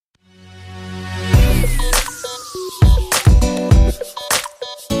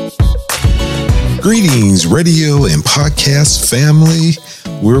Greetings, radio and podcast family.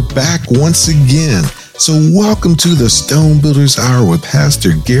 We're back once again. So welcome to the Stone Builders Hour with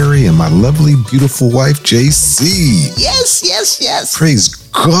Pastor Gary and my lovely, beautiful wife, JC. Yes. Praise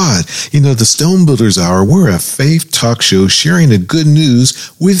God. You know, the Stone Builders Hour, we're a faith talk show sharing the good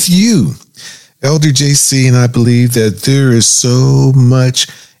news with you. Elder JC and I believe that there is so much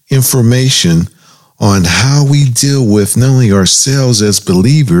information on how we deal with not only ourselves as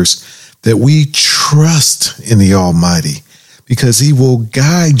believers, that we trust in the Almighty, because He will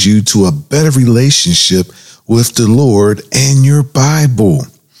guide you to a better relationship with the Lord and your Bible.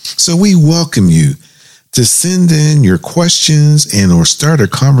 So we welcome you to send in your questions and or start a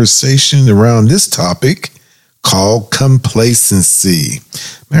conversation around this topic called complacency.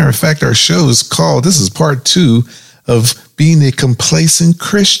 Matter of fact, our show is called, this is part 2 of being a complacent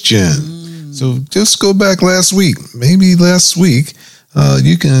Christian. So just go back last week,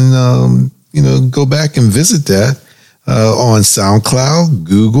 you can, go back and visit that on SoundCloud,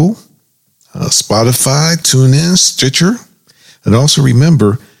 Google, Spotify, TuneIn, Stitcher. And also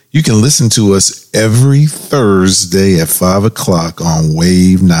remember, you can listen to us every Thursday at 5 o'clock on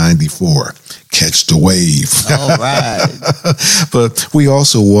Wave 94. Catch the wave. All right. But we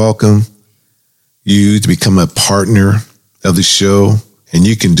also welcome you to become a partner of the show. And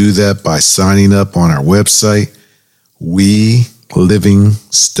you can do that by signing up on our website,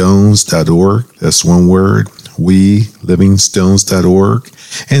 welivingstones.org. That's one word, welivingstones.org.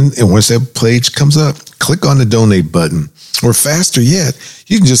 And once that page comes up, click on the donate button. Or faster yet,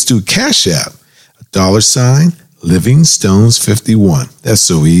 you can just do Cash App, $Livingstones51. That's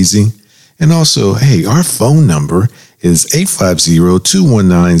so easy. And also, hey, our phone number is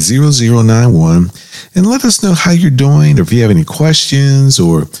 850-219-0091. And let us know how you're doing, or if you have any questions,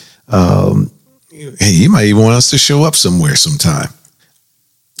 or hey, you might even want us to show up somewhere sometime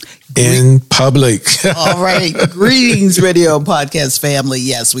in public. All right. Greetings, radio and podcast family.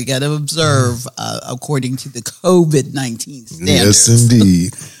 Yes, we got to observe according to the COVID-19 standards. Yes,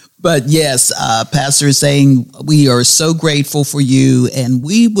 indeed. But yes, Pastor is saying we are so grateful for you, and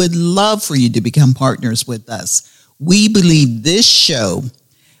we would love for you to become partners with us. We believe this show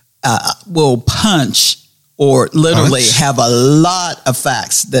will punch or literally have a lot of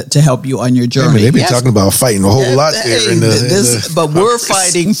facts that to help you on your journey. They've been talking about fighting a whole lot there. But we're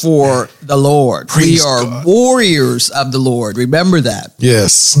fighting for the Lord. Praise we are God. Warriors of the Lord. Remember that.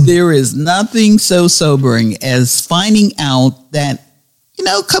 Yes. There is nothing so sobering as finding out that,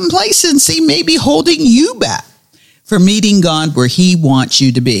 complacency may be holding you back from meeting God where He wants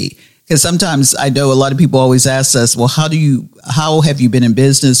you to be. Because sometimes I know a lot of people always ask us, well, how have you been in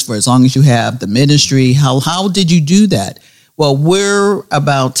business for as long as you have, the ministry? How did you do that? Well, we're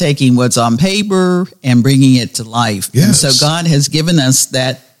about taking what's on paper and bringing it to life. Yes. And so God has given us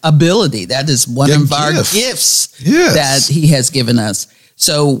that ability. That is one of our gifts that He has given us.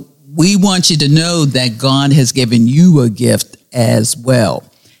 So we want you to know that God has given you a gift as well.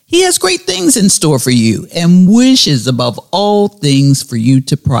 He has great things in store for you and wishes above all things for you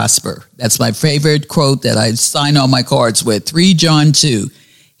to prosper. That's my favorite quote that I sign on my cards with, 3 John 2.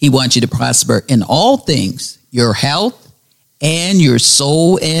 He wants you to prosper in all things, your health and your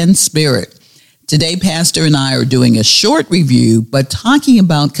soul and spirit. Today, Pastor and I are doing a short review, but talking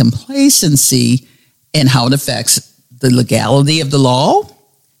about complacency and how it affects the legality of the law,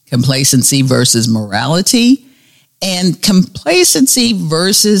 complacency versus morality, and complacency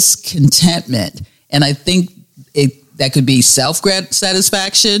versus contentment. And I think that could be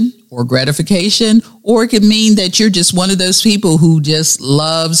self-satisfaction or gratification, or it could mean that you're just one of those people who just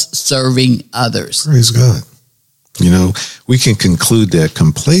loves serving others. Praise God. We can conclude that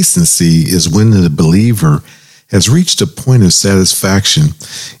complacency is when the believer has reached a point of satisfaction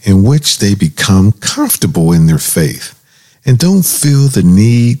in which they become comfortable in their faith and don't feel the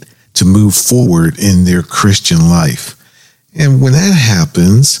need to move forward in their Christian life. And when that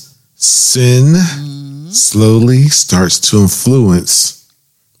happens, sin slowly starts to influence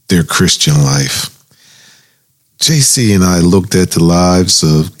their Christian life. JC and I looked at the lives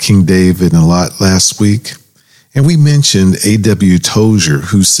of King David and Lot last week, and we mentioned A.W. Tozer,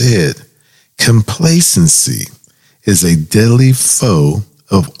 who said, complacency is a deadly foe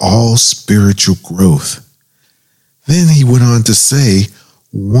of all spiritual growth. Then he went on to say,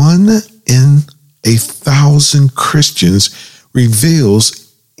 1 in 1,000 Christians reveals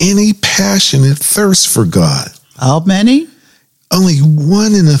any passionate thirst for God. How many? Only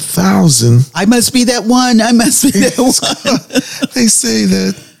 1 in 1,000. I must be that one. They say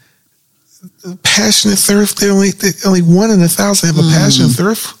that passionate thirst, only 1 in 1,000 have a passionate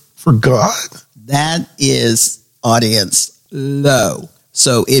thirst for God. That is, audience, low.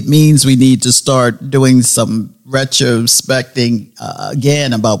 So it means we need to start doing some retrospecting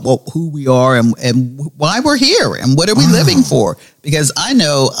again about who we are and why we're here and what are we living for. Because I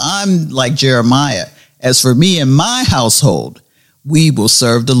know I'm like Jeremiah. As for me and my household, we will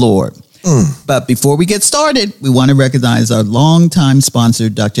serve the Lord. But before we get started, we want to recognize our longtime sponsor,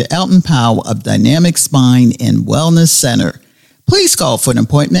 Dr. Elton Powell of Dynamic Spine and Wellness Center. Please call for an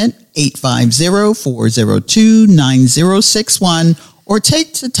appointment, 850-402-9061, or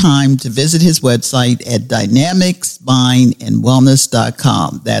take the time to visit his website at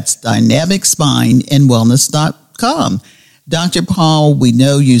dynamicspineandwellness.com. That's dynamicspineandwellness.com. Dr. Paul, we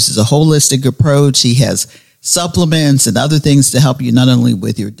know, uses a holistic approach. He has supplements and other things to help you not only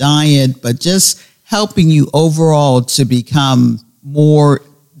with your diet, but just helping you overall to become more,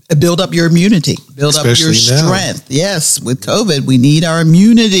 build up your immunity, build up your strength. Yes, with COVID, we need our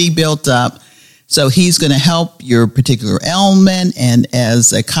immunity built up. So he's going to help your particular ailment. And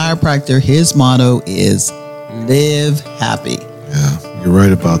as a chiropractor, his motto is live happy. Yeah, you're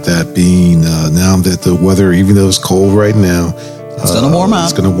right about that being now that the weather, even though it's cold right now, it's going to warm up.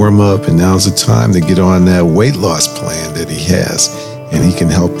 It's going to warm up, and now's the time to get on that weight loss plan that he has, and he can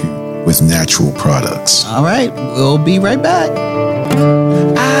help you with natural products. All right, we'll be right back.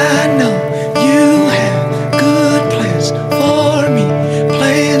 I know you have good plans for me,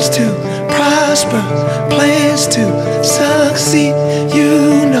 plans to prosper, plans to succeed.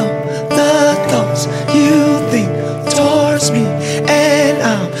 You know the thoughts you think towards me, and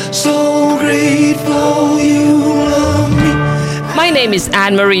I'm so grateful you love me. My name is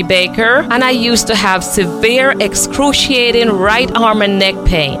Anne-Marie Baker, and I used to have severe, excruciating right arm and neck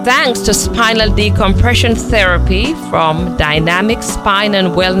pain. Thanks to spinal decompression therapy from Dynamic Spine and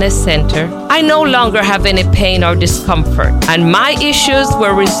Wellness Center, I no longer have any pain or discomfort, and my issues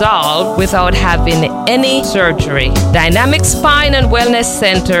were resolved without having any surgery. Dynamic Spine and Wellness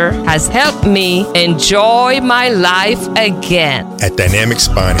Center has helped me enjoy my life again. At Dynamic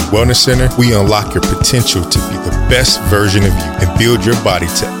Spine and Wellness Center, we unlock your potential to be the best version of you and build your body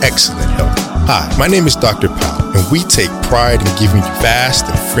to excellent health. Hi, my name is Dr. Powell, and we take pride in giving you fast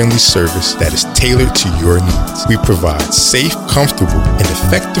and friendly service that is tailored to your needs. We provide safe, comfortable, and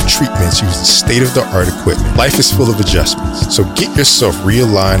effective treatments using state-of-the-art equipment. Life is full of adjustments, so get yourself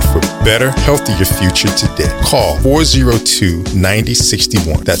realigned for a better, healthier future today. Call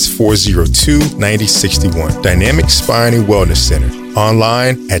 402-9061. That's 402-9061. Dynamic Spine and Wellness Center.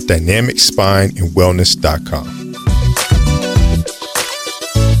 Online at dynamicspineandwellness.com.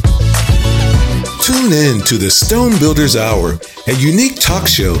 Tune in to the Stone Builders Hour, a unique talk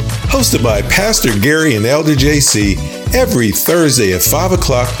show hosted by Pastor Gary and Elder JC every Thursday at 5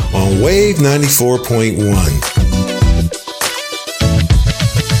 o'clock on Wave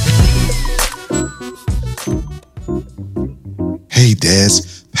 94.1. Hey,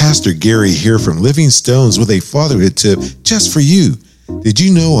 Dads, Pastor Gary here from Living Stones with a fatherhood tip just for you. Did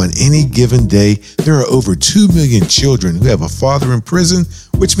you know on any given day, there are over 2 million children who have a father in prison,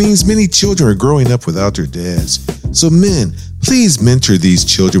 which means many children are growing up without their dads. So men, please mentor these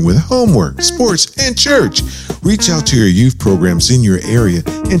children with homework, sports, and church. Reach out to your youth programs in your area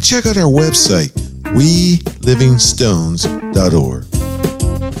and check out our website, welivingstones.org.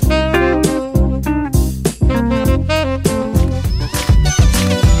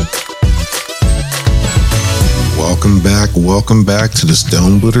 Welcome back to the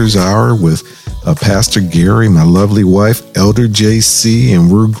Stone Builders Hour with Pastor Gary, my lovely wife, Elder JC,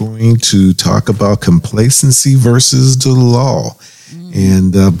 and we're going to talk about complacency versus the law.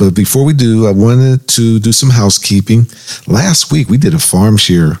 And but before we do, I wanted to do some housekeeping. Last week we did a farm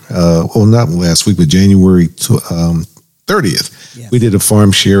share. Not last week, but January 30th. Yeah. We did a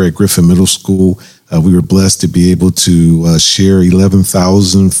farm share at Griffin Middle School. We were blessed to be able to share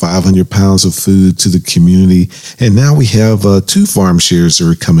 11,500 pounds of food to the community. And now we have 2 farm shares that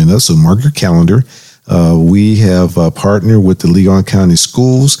are coming up. So mark your calendar. We have partnered with the Leon County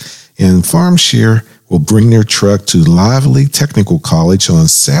Schools, and Farm Share will bring their truck to Lively Technical College on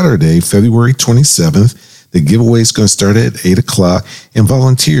Saturday, February 27th. The giveaway is going to start at 8 o'clock. And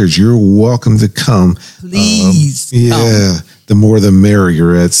volunteers, you're welcome to come. Please. The more the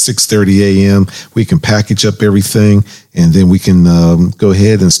merrier. At 6:30 a.m., we can package up everything, and then we can go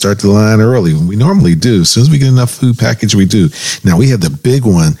ahead and start the line early. We normally do. As soon as we get enough food package, we do. Now, we have the big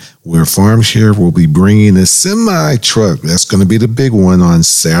one where Farm Share will be bringing a semi-truck. That's going to be the big one on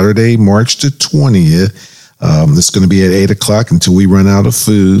Saturday, March the 20th. It's going to be at 8 o'clock until we run out of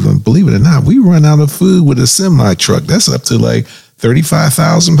food. And believe it or not, we run out of food with a semi-truck. That's up to like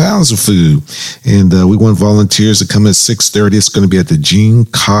 35,000 pounds of food. And we want volunteers to come at 6:30. It's going to be at the Gene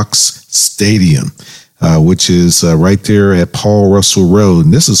Cox Stadium. which is right there at Paul Russell Road.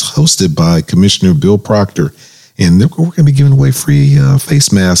 And this is hosted by Commissioner Bill Proctor. And we're going to be giving away free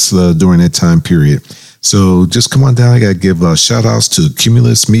face masks during that time period. So just come on down. I got to give shout outs to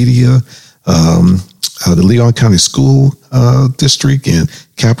Cumulus Media, the Leon County School District, and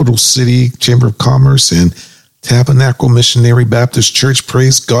Capital City Chamber of Commerce, and Tabernacle Missionary Baptist Church.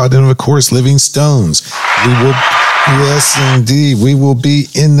 Praise God. And of course, Living Stones. Yes, indeed. We will be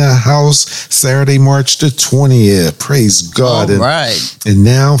in the house Saturday, March the 20th. Praise God. All right. And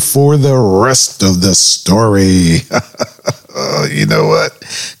now for the rest of the story. You know what?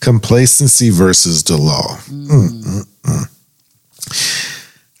 Complacency versus the law.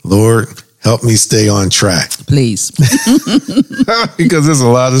 Lord, help me stay on track. Please. Because there's a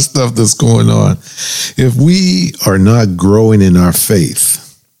lot of stuff that's going on. If we are not growing in our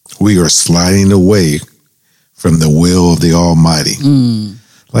faith, we are sliding away from the will of the Almighty.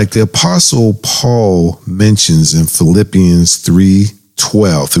 Like the Apostle Paul mentions in Philippians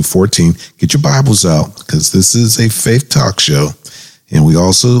 3:12-14. Get your Bibles out, because this is a faith talk show. And we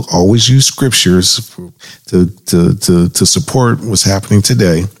also always use scriptures to support what's happening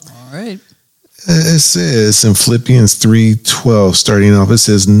today. All right. It says in Philippians 3:12, starting off, it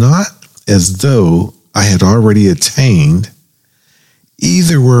says, not as though I had already attained,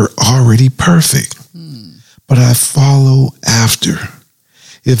 either were already perfect, but I follow after,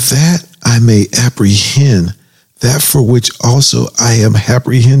 if that I may apprehend that for which also I am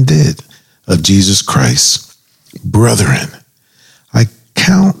apprehended of Jesus Christ. Brethren, I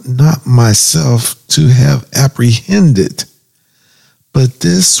count not myself to have apprehended, but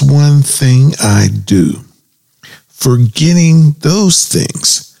this one thing I do, forgetting those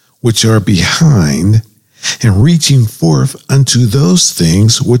things which are behind, and reaching forth unto those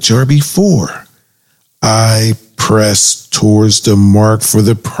things which are before, I press towards the mark for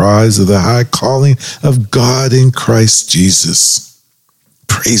the prize of the high calling of God in Christ Jesus.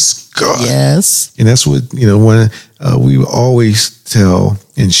 Praise God. Yes. And that's what, when we always tell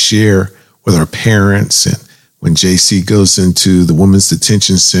and share with our parents, and when JC goes into the women's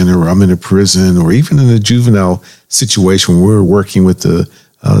detention center, or I'm in a prison, or even in a juvenile situation when we're working with the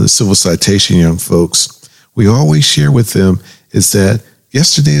civil citation young folks, we always share with them is that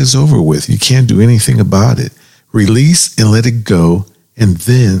yesterday is over with. You can't do anything about it. Release and let it go, and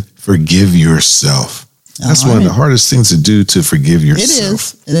then forgive yourself. That's one of the hardest things to do, to forgive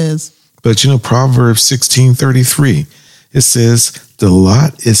yourself. It is. But Proverbs 16:33, it says, the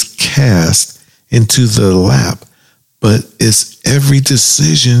lot is cast into the lap, but its every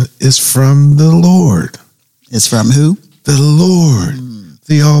decision is from the Lord. It's from who? The Lord,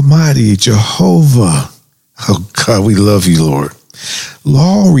 the Almighty, Jehovah. Oh God, we love you, Lord.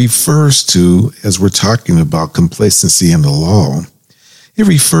 Law refers to, as we're talking about complacency and the law, it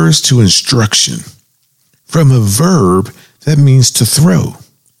refers to instruction from a verb that means to throw.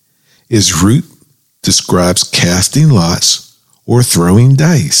 Its root describes casting lots or throwing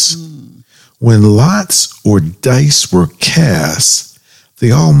dice. When lots or dice were cast,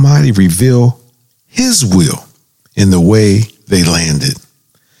 the Almighty revealed His will in the way they landed.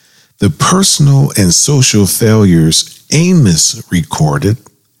 The personal and social failures Amos recorded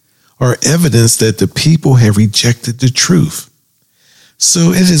are evidence that the people have rejected the truth.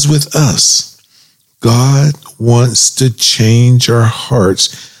 So it is with us. God wants to change our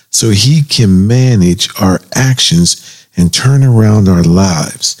hearts so He can manage our actions and turn around our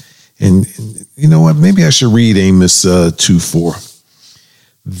lives. And you know what? Maybe I should read Amos 2:4.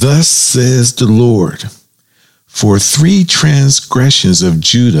 Thus says the Lord, for 3 transgressions of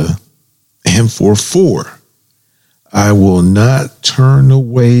Judah, and for 4, I will not turn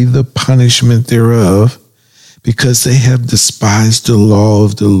away the punishment thereof, because they have despised the law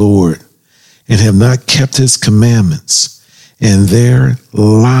of the Lord, and have not kept His commandments, and their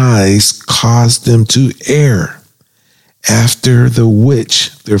lies caused them to err, after the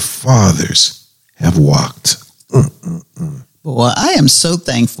which their fathers have walked. Boy, I am so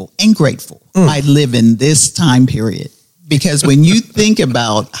thankful and grateful I live in this time period. Because when you think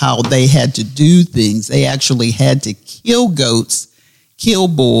about how they had to do things, they actually had to kill goats, kill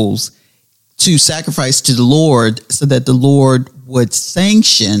bulls to sacrifice to the Lord, so that the Lord would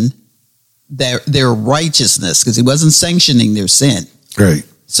sanction their righteousness, because He wasn't sanctioning their sin. Right.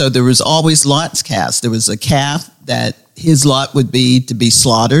 So there was always lots cast. There was a calf that his lot would be to be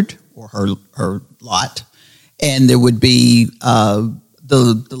slaughtered, or her lot. And there would be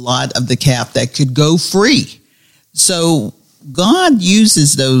the lot of the calf that could go free. So God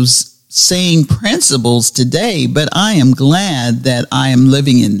uses those same principles today, but I am glad that I am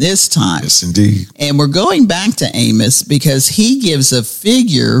living in this time. Yes, indeed. And we're going back to Amos because he gives a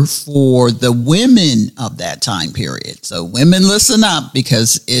figure for the women of that time period. So women, listen up,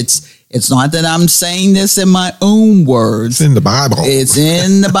 because it's not that I'm saying this in my own words. It's in the Bible. It's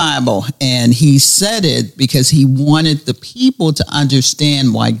in the Bible. And he said it because he wanted the people to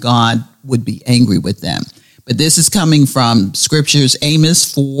understand why God would be angry with them. But this is coming from Scriptures,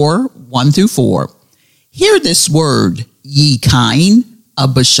 Amos 4, 1 through 4. Hear this word, ye kine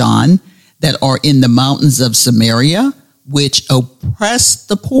of Bashan, that are in the mountains of Samaria, which oppress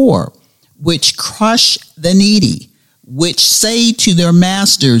the poor, which crush the needy, which say to their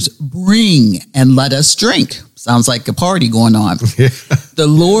masters, bring and let us drink. Sounds like a party going on. Yeah, the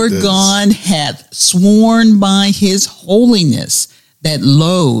Lord God hath sworn by his holiness that,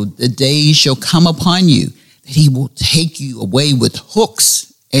 lo, the days shall come upon you, that he will take you away with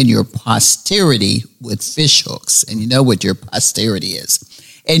hooks and your posterity with fish hooks. And you know what your posterity is.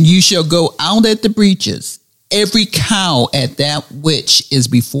 And you shall go out at the breaches, every cow at that which is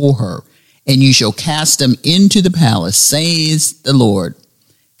before her, and you shall cast them into the palace, says the Lord.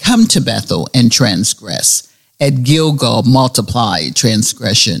 Come to Bethel and transgress. At Gilgal multiply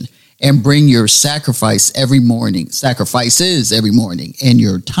transgression, and bring your sacrifices every morning, and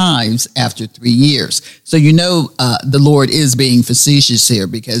your tithes after 3 years. So you know the Lord is being facetious here,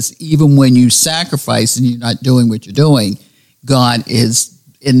 because even when you sacrifice and you're not doing what you're doing, God is,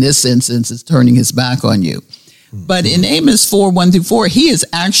 in this instance, is turning his back on you. But in Amos 4, 1 through 4, he is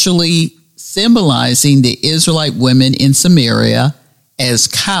actually symbolizing the Israelite women in Samaria as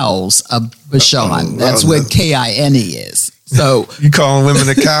cows of Bashan. That's what Kine is. So you calling women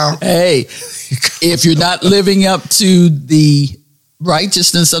a cow? Hey, if you're not living up to the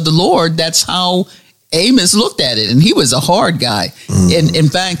righteousness of the Lord, that's how Amos looked at it. And he was a hard guy. And in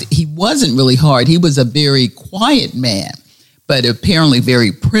fact, he wasn't really hard. He was a very quiet man, but apparently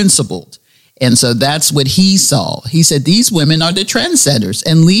very principled. And so that's what he saw. He said, these women are the trendsetters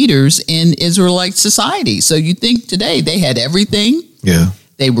and leaders in Israelite society. So you think today they had everything. Yeah.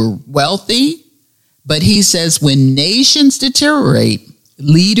 They were wealthy. But he says when nations deteriorate,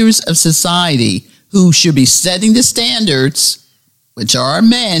 leaders of society who should be setting the standards, which are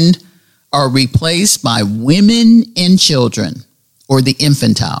men, are replaced by women and children, or the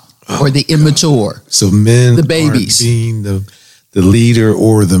infantile, or the immature. So men, the babies, being the leader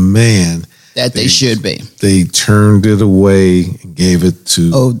or the man that they should be. They turned it away and gave it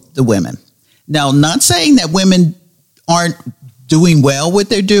to the women. Now, not saying that women aren't doing well what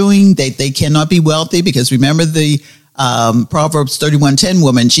they're doing, they cannot be wealthy, because remember the Proverbs 31:10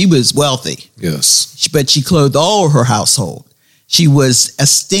 woman, she was wealthy. Yes. But she clothed all her household. She was a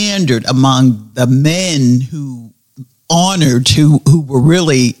standard among the men who were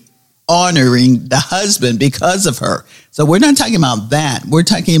really honoring the husband because of her. So we're not talking about that. We're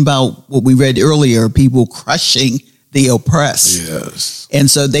talking about what we read earlier, people crushing the oppressed. Yes. And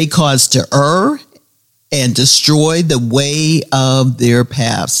so they caused to err and destroy the way of their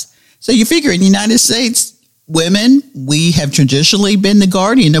paths. So you figure in the United States, women, we have traditionally been the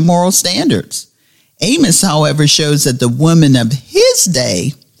guardian of moral standards. Amos, however, shows that the women of his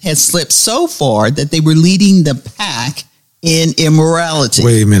day had slipped so far that they were leading the pack in immorality.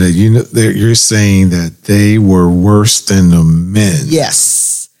 Wait a minute. You're saying that they were worse than the men.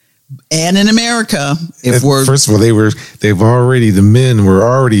 Yes. And in America, first of all, the men were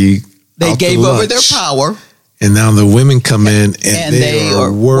already they gave over their power. And now the women come in and they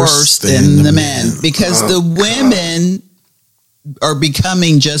are worse than the men. Because the women are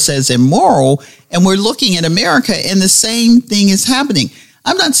becoming just as immoral. And we're looking at America and the same thing is happening.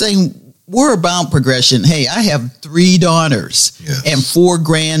 I'm not saying we're about progression. Hey, I have 3 daughters and 4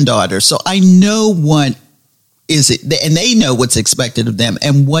 granddaughters. So I know what is it, and they know what's expected of them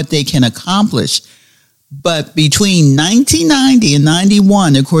and what they can accomplish. But between 1990 and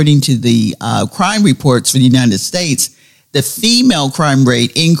 91, according to the crime reports for the United States, the female crime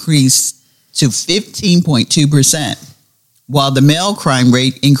rate increased to 15.2%, while the male crime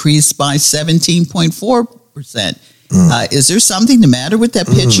rate increased by 17.4%. Is there something the matter with that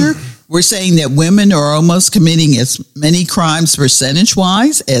picture? We're saying that women are almost committing as many crimes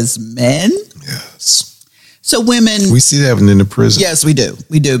percentage-wise as men? Yes. So women... We see that in the prison. Yes, we do.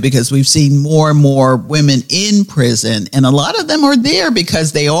 We do, because we've seen more and more women in prison. And a lot of them are there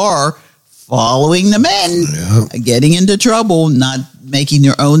because they are following the men, getting into trouble, not making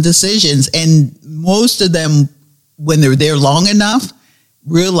their own decisions. And most of them, when they're there long enough,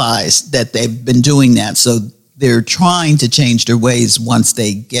 realize that they've been doing that. So they're trying to change their ways once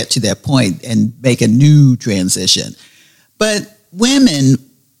they get to that point and make a new transition. But women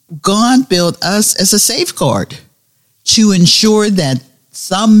God built us as a safeguard to ensure that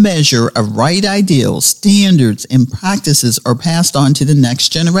some measure of right ideals, standards, and practices are passed on to the next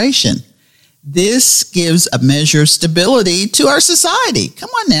generation. This gives a measure of stability to our society. Come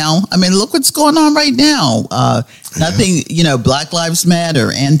on now. I mean, look what's going on right now. Nothing, Black Lives Matter,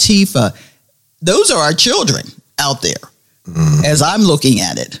 Antifa. Those are our children out there, as I'm looking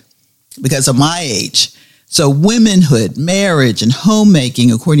at it, because of my age. So womanhood, marriage, and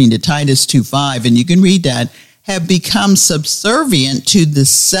homemaking, according to Titus 2:5, and you can read that, have become subservient to the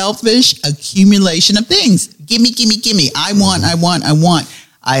selfish accumulation of things. Gimme. I want.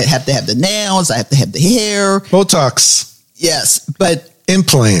 I have to have the nails. I have to have the hair. Botox. Yes, but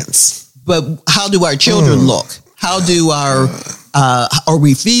implants. But how do our children look? How do are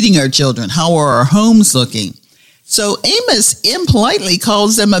we feeding our children? How are our homes looking? So Amos impolitely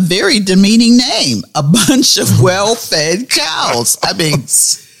calls them a very demeaning name, a bunch of well-fed cows. I mean,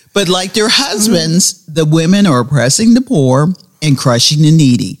 but like their husbands, the women are oppressing the poor and crushing the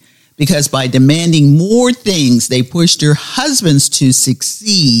needy, because by demanding more things, they push their husbands to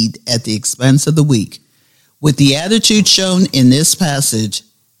succeed at the expense of the weak. With the attitude shown in this passage,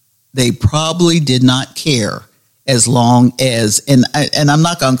 they probably did not care as long as, and I'm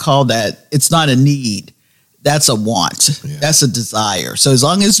not going to call that, it's not a need. That's a want. Yeah. That's a desire. So as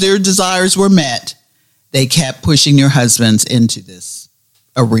long as their desires were met, they kept pushing their husbands into this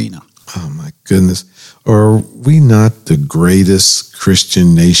arena. Oh my goodness. Are we not the greatest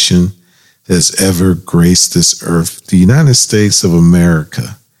Christian nation that's ever graced this earth? The United States of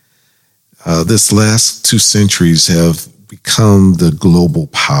America, this last 2 centuries have become the global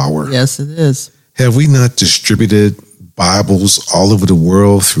power. Yes, it is. Have we not distributed Bibles all over the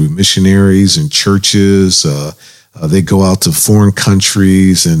world through missionaries and churches? They go out to foreign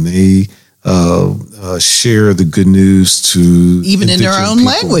countries and they share the good news to even in their own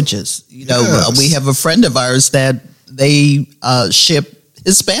people. Languages. Yes. We have a friend of ours that they ship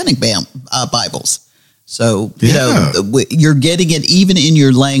Hispanic Bibles. So, you're getting it even in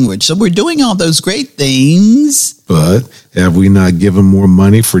your language. So we're doing all those great things. But have we not given more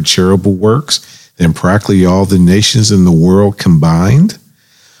money for charitable works than practically all the nations in the world combined?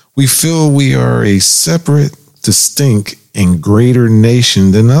 We feel we are a separate, distinct, and greater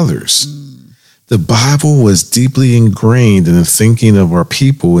nation than others. The Bible was deeply ingrained in the thinking of our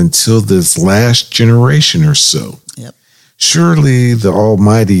people until this last generation or so. Yep. Surely the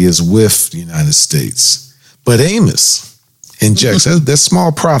Almighty is with the United States. But Amos injects that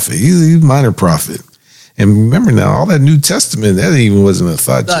small prophet. He's a minor prophet. And remember now, all that New Testament, that even wasn't a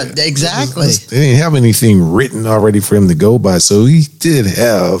thought yet. Exactly. They didn't have anything written already for him to go by. So he did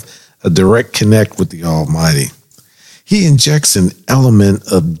have a direct connect with the Almighty. He injects an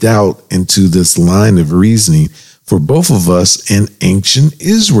element of doubt into this line of reasoning for both of us and ancient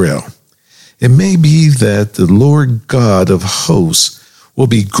Israel. It may be that the Lord God of hosts will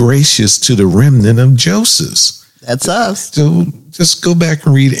be gracious to the remnant of Joseph. That's us. So just go back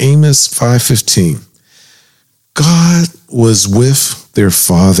and read Amos 5:15. God was with their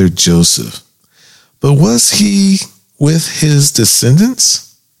father Joseph, but was he with his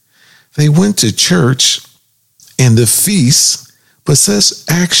descendants? They went to church and the feasts, but such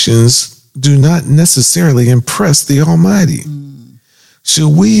actions do not necessarily impress the Almighty. Should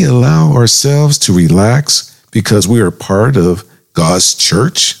we allow ourselves to relax because we are part of God's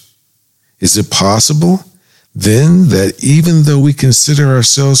church? Is it possible then that even though we consider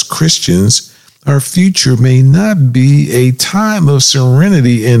ourselves Christians, our future may not be a time of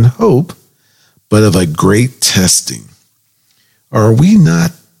serenity and hope, but of a great testing? Are we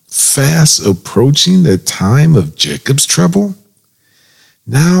not fast approaching the time of Jacob's trouble?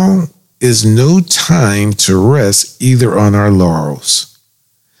 Now is no time to rest either on our laurels.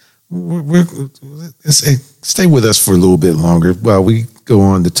 Stay with us for a little bit longer while we go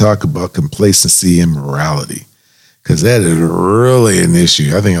on to talk about complacency and morality, because that is really an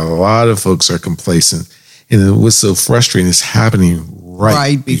issue. I think a lot of folks are complacent, and what's so frustrating is happening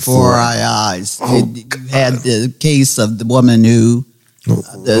right before our eyes. You had the case of the woman who,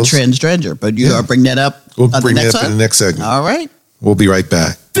 the transgender, but you are bring that up. We'll bring that up in the next segment. All right. We'll be right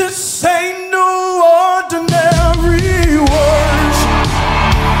back. This ain't no ordinary words.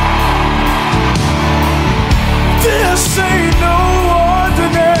 This ain't no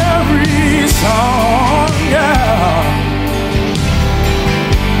ordinary song, yeah.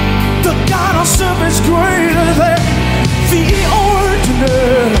 The God I serve is greater than the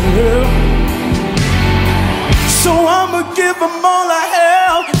ordinary. So I'ma give them all I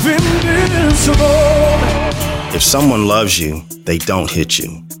have invincible. If someone loves you, they don't hit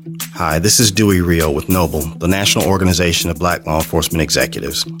you. Hi, this is Dewey Rio with Noble, the National Organization of Black Law Enforcement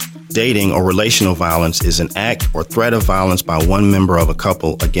Executives. Dating or relational violence is an act or threat of violence by one member of a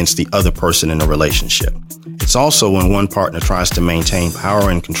couple against the other person in a relationship. It's also when one partner tries to maintain power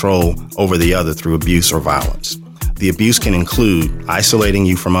and control over the other through abuse or violence. The abuse can include isolating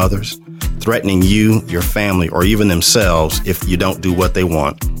you from others, threatening you, your family, or even themselves if you don't do what they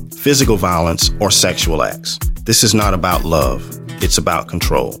want, physical violence, or sexual acts. This is not about love. It's about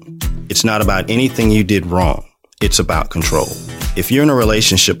control. It's not about anything you did wrong. It's about control. If you're in a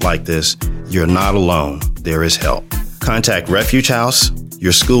relationship like this, you're not alone. There is help. Contact Refuge House,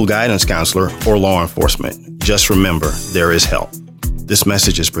 your school guidance counselor, or law enforcement. Just remember, there is help. This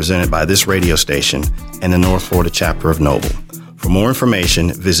message is presented by this radio station and the North Florida chapter of Noble. For more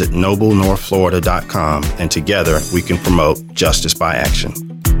information, visit noblenorthflorida.com, and together we can promote justice by action.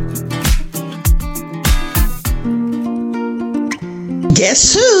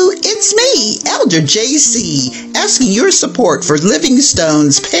 Guess who? It's me, Elder JC, asking your support for Living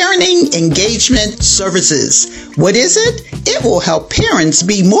Stone's Parenting Engagement Services. What is it? It will help parents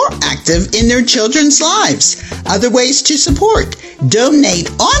be more active in their children's lives. Other ways to support: donate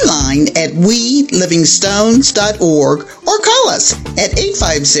online at welivingstones.org or call us at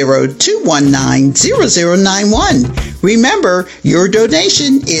 850-219-0091. Remember, your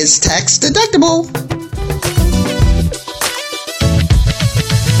donation is tax deductible.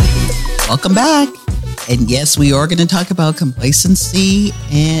 Welcome back. And yes, we are going to talk about complacency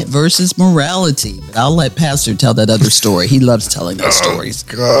and versus morality. But I'll let Pastor tell that other story. He loves telling those stories.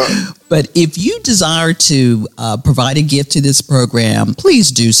 God. But if you desire to provide a gift to this program,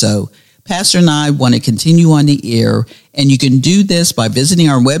 please do so. Pastor and I want to continue on the air, and you can do this by visiting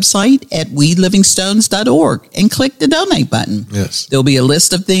our website at welivingstones.org and click the donate button. Yes. There'll be a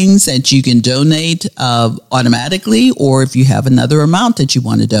list of things that you can donate automatically, or if you have another amount that you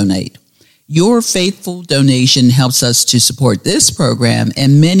want to donate. Your faithful donation helps us to support this program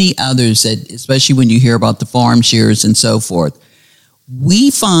and many others, that, especially when you hear about the farm shares and so forth.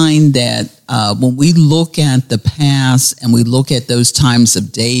 We find that when we look at the past and we look at those times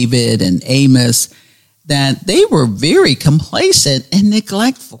of David and Amos, that they were very complacent and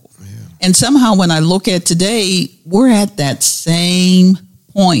neglectful. Yeah. And somehow when I look at today, we're at that same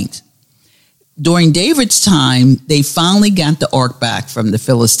point. During David's time, they finally got the ark back from the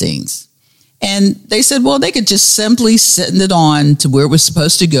Philistines. And they said, well, they could just simply send it on to where it was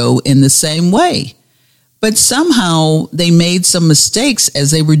supposed to go in the same way. But somehow they made some mistakes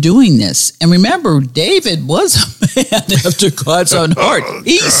as they were doing this. And remember, David was a man after God's own heart.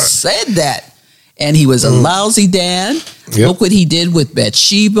 He said that. And he was a lousy dad. Yep. Look what he did with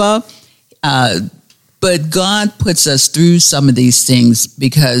Bathsheba. But God puts us through some of these things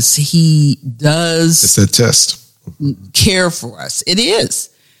because he does. It's a test. Care for us. It is.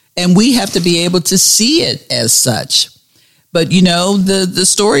 And we have to be able to see it as such. But you know, the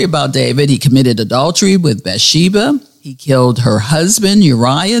story about David, he committed adultery with Bathsheba. He killed her husband,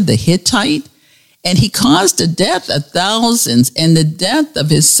 Uriah, the Hittite. And he caused the death of thousands and the death of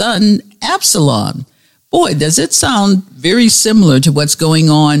his son, Absalom. Boy, does it sound very similar to what's going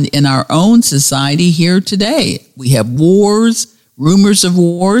on in our own society here today. We have wars, rumors of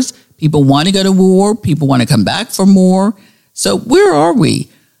wars. People want to go to war. People want to come back for more. So where are we?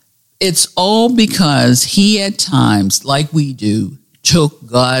 It's all because he at times, like we do, took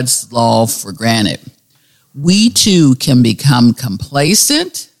God's law for granted. We too can become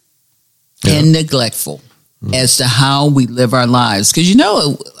complacent and neglectful as to how we live our lives. Because, you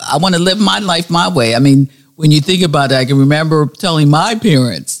know, I want to live my life my way. I mean, when you think about it, I can remember telling my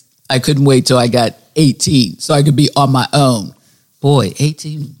parents I couldn't wait till I got 18 so I could be on my own. Boy,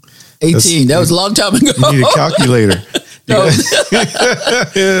 18. That was a long time ago. You need a calculator. But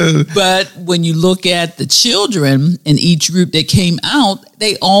when you look at the children in each group that came out,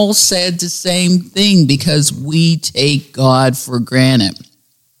 they all said the same thing, because we take God for granted.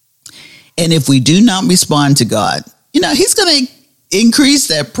 And if we do not respond to God, you know, he's going to increase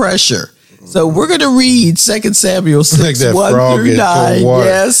that pressure. So we're going to read 2 Samuel 6, like 1 through 9.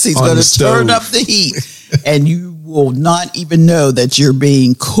 Yes, he's going to turn up the heat. And you will not even know that you're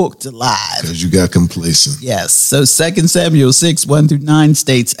being cooked alive. Because you got complacent. Yes. So 2 Samuel 6, 1 through 9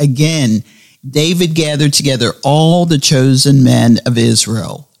 states, again, David gathered together all the chosen men of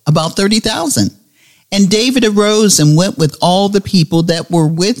Israel, about 30,000. And David arose and went with all the people that were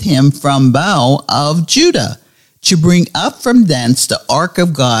with him from Baal of Judah to bring up from thence the ark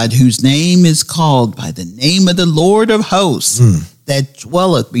of God, whose name is called by the name of the Lord of hosts, that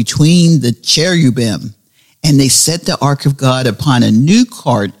dwelleth between the cherubim. And they set the ark of God upon a new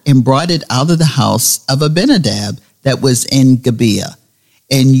cart and brought it out of the house of Abinadab that was in Gibeah.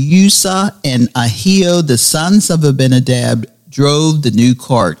 And Uzzah and Ahio, the sons of Abinadab, drove the new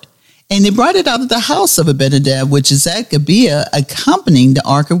cart. And they brought it out of the house of Abinadab, which is at Gibeah, accompanying the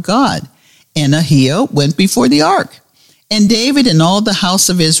ark of God. And Ahio went before the ark. And David and all the house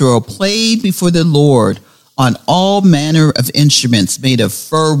of Israel played before the Lord on all manner of instruments made of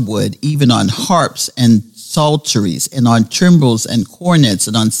fir wood, even on harps and psalteries, and on timbrels and cornets,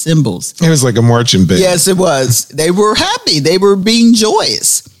 and on cymbals. It was like a marching band. Yes, it was. They were happy. They were being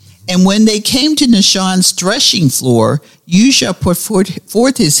joyous. And when they came to Nashon's threshing floor, Uzzah put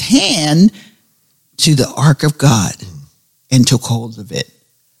forth his hand to the ark of God and took hold of it,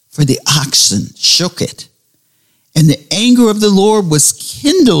 for the oxen shook it. And the anger of the Lord was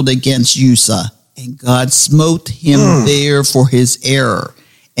kindled against Uzzah, and God smote him there for his error.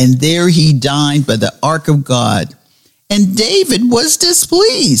 And there he died by the ark of God. And David was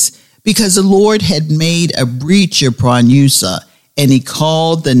displeased, because the Lord had made a breach upon Uzzah, and he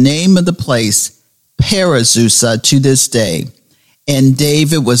called the name of the place Perazuzah to this day. And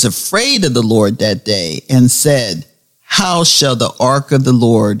David was afraid of the Lord that day, and said, how shall the ark of the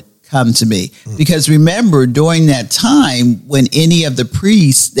Lord come to me? Because remember, during that time, when any of the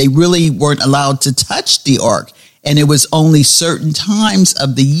priests, they really weren't allowed to touch the ark. And it was only certain times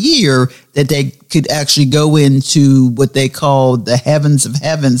of the year that they could actually go into what they called the heavens of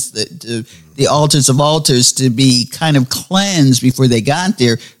heavens, the altars of altars, to be kind of cleansed before they got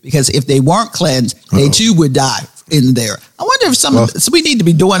there. Because if they weren't cleansed, they too would die in there. I wonder if so we need to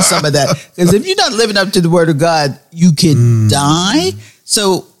be doing some of that. Because if you're not living up to the word of God, you could die.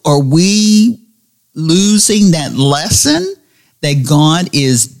 So are we losing that lesson that God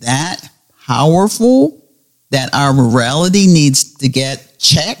is that powerful, that our morality needs to get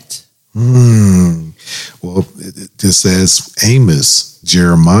checked? Well, this says Amos,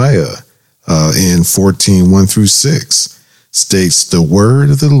 Jeremiah in 14:1-6 states, the word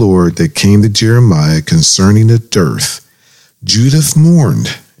of the Lord that came to Jeremiah concerning the dearth. Judah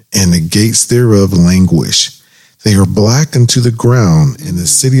mourned, and the gates thereof languish. They are black unto the ground, and the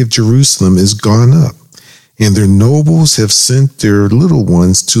city of Jerusalem is gone up, and their nobles have sent their little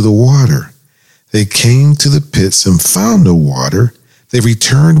ones to the water. They came to the pits and found no water. They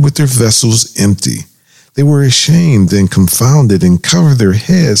returned with their vessels empty. They were ashamed and confounded and covered their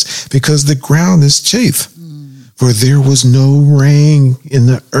heads, because the ground is chafe. For there was no rain in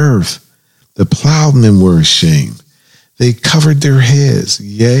the earth. The plowmen were ashamed. They covered their heads.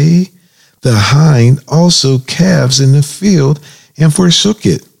 Yea, the hind also calves in the field, and forsook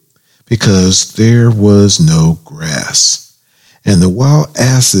it, because there was no grass. And the wild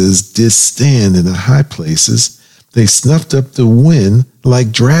asses did stand in the high places. They snuffed up the wind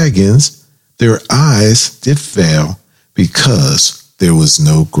like dragons. Their eyes did fail, because there was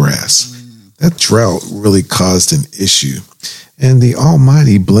no grass. That drought really caused an issue. And the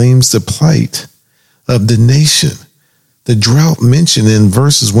Almighty blames the plight of the nation. The drought mentioned in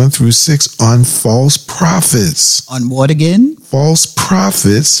verses 1-6 on false prophets. On what again? False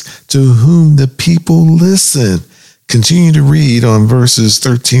prophets to whom the people listen. Continue to read on verses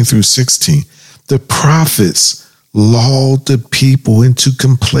 13-16. The prophets lulled the people into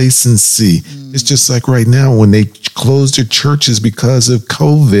complacency. It's just like right now when they close their churches because of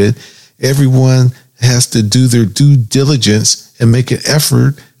COVID, everyone has to do their due diligence and make an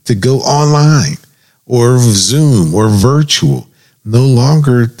effort to go online or Zoom or virtual. No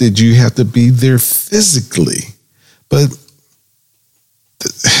longer did you have to be there physically. But,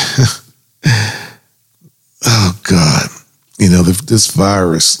 oh God, this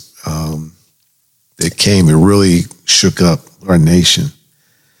virus that came, it really shook up our nation.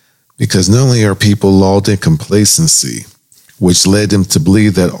 Because not only are people lulled in complacency, which led them to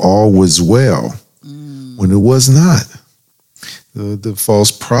believe that all was well, when it was not. The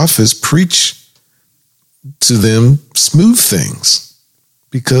false prophets preach to them smooth things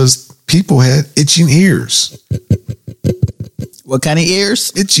because people had itching ears. What kind of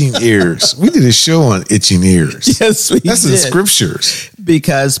ears? Itching ears. We did a show on itching ears. Yes, we did. That's in scriptures.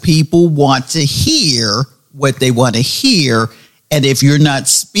 Because people want to hear what they want to hear. And if you're not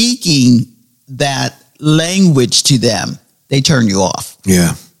speaking that language to them, they turn you off.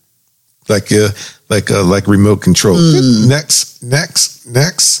 Yeah. Like remote control. Next.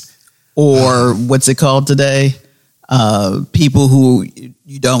 Or what's it called today? People who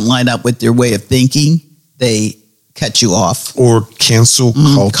you don't line up with their way of thinking, they cut you off. Or cancel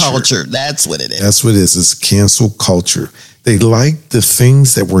culture. Culture. That's what it is. That's what it is. It's cancel culture. They like the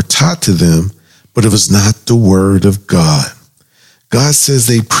things that were taught to them, but it was not the word of God. God says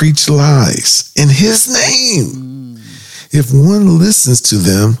they preach lies in his name. If one listens to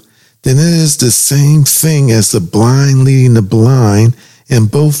them, then it is the same thing as the blind leading the blind, and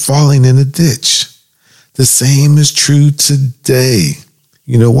both falling in a ditch. The same is true today.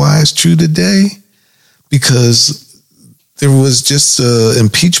 You know why it's true today? Because there was just an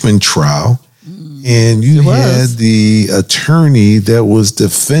impeachment trial, and you had the attorney that was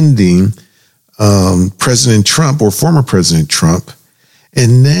defending President Trump or former President Trump.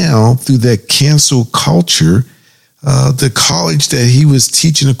 And now, through that cancel culture, the college that he was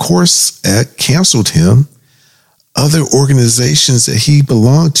teaching a course at canceled him. Other organizations that he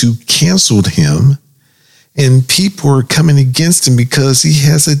belonged to canceled him. And people are coming against him because he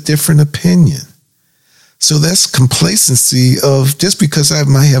has a different opinion. So that's complacency of just because I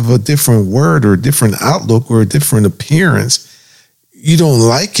might have a different word or a different outlook or a different appearance, you don't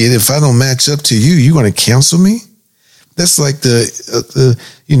like it. If I don't match up to you, you're going to cancel me? That's like the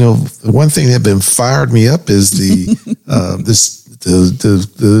one thing that been fired me up is the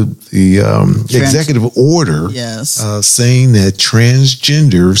executive order saying that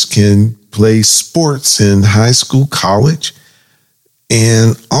transgenders can play sports in high school, college,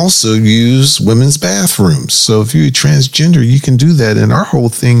 and also use women's bathrooms. So if you're a transgender, you can do that. And our whole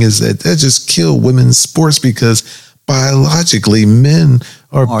thing is that just kill women's sports because biologically men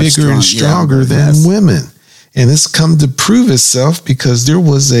are bigger and stronger than women. And it's come to prove itself because there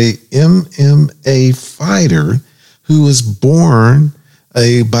was a MMA fighter who was born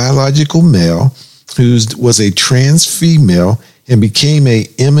a biological male, who was a trans female and became a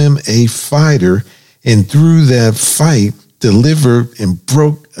MMA fighter, and through that fight delivered and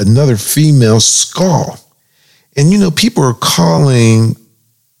broke another female's skull. And, people are calling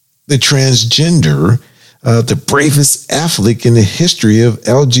the transgender the bravest athlete in the history of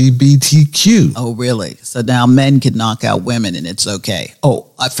LGBTQ. Oh, really? So now men can knock out women and it's okay.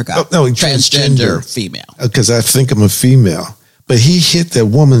 Oh, I forgot. No, transgender female. Because I think I'm a female. But he hit that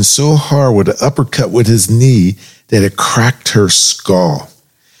woman so hard with an uppercut with his knee that it cracked her skull.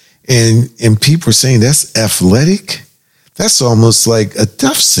 And people are saying that's athletic. That's almost like a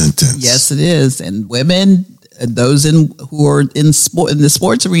death sentence. Yes, it is. And women, those who are in the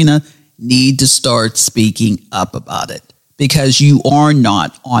sports arena, need to start speaking up about it because you are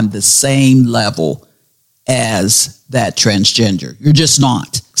not on the same level as that transgender. You're just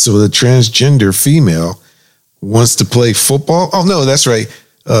not. So the transgender female wants to play football? Oh, no, that's right.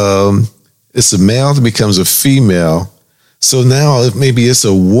 It's a male that becomes a female. So now if maybe it's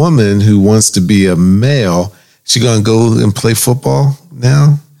a woman who wants to be a male, she going to go and play football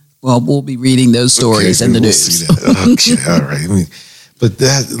now? Well, we'll be reading those stories in the news. See that. Okay, all right. But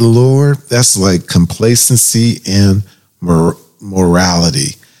that, Lord, that's like complacency and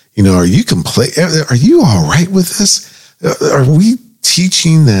morality. Are you all right with this? Are we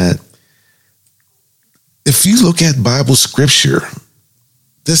teaching that if you look at Bible scripture,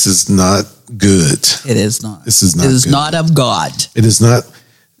 this is not good? It is not. This is not. It is good. not of God. It is not.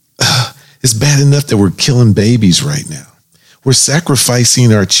 It's bad enough that we're killing babies right now. We're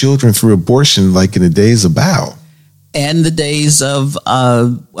sacrificing our children through abortion, like in the days of Baal. And the days of,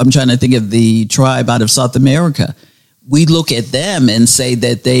 I'm trying to think of the tribe out of South America. We look at them and say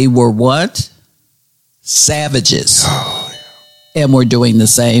that they were what? Savages. Oh, yeah. And we're doing the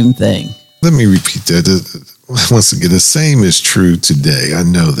same thing. Let me repeat that. Once again, the same is true today. I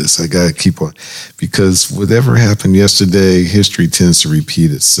know this. I got to keep on. Because whatever happened yesterday, history tends to repeat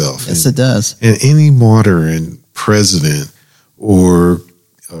itself. Yes, it does. And any modern president or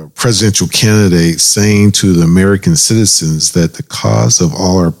presidential candidate saying to the American citizens that the cause of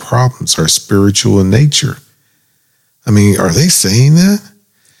all our problems are spiritual in nature. I mean, are they saying that?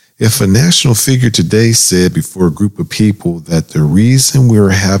 If a national figure today said before a group of people that the reason we're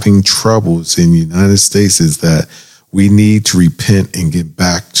having troubles in the United States is that we need to repent and get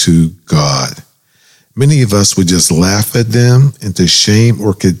back to God, many of us would just laugh at them into shame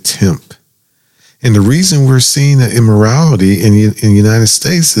or contempt. And the reason we're seeing the immorality in the United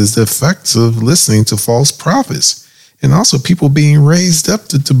States is the effects of listening to false prophets and also people being raised up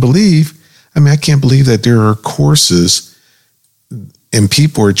to believe. I mean, I can't believe that there are courses and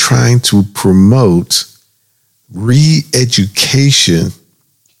people are trying to promote re-education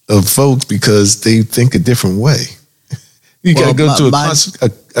of folks because they think a different way. You got to go to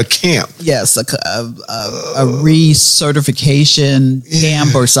a camp. Yes, a recertification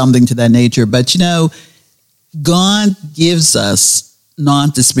camp or something to that nature. But, God gives us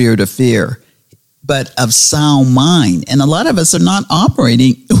not the spirit of fear, but of sound mind. And a lot of us are not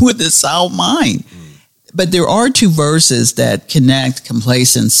operating with a sound mind. But there are two verses that connect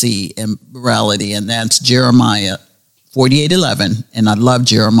complacency and morality, and that's Jeremiah 48:11. And I love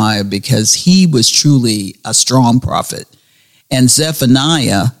Jeremiah because he was truly a strong prophet. And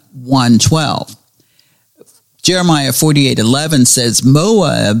Zephaniah 1:12. Jeremiah 48:11 says,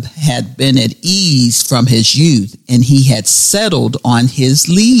 Moab had been at ease from his youth, and he had settled on his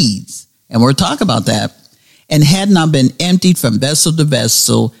lees. And we'll talk about that. And had not been emptied from vessel to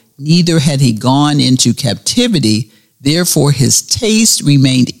vessel, neither had he gone into captivity. Therefore his taste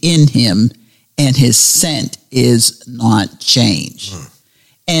remained in him, and his scent is not changed.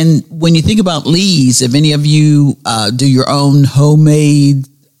 And when you think about lees, if any of you do your own homemade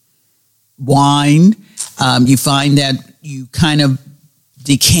wine, you find that you kind of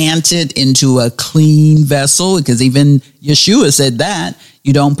decant it into a clean vessel, because even Yeshua said that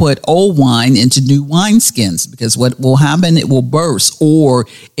you don't put old wine into new wineskins, because what will happen, it will burst, or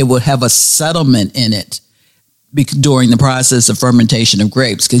it will have a settlement in it during the process of fermentation of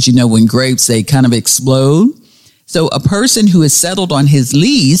grapes, because when grapes, they kind of explode. So a person who is settled on his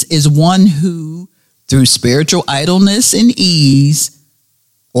lees is one who, through spiritual idleness and ease,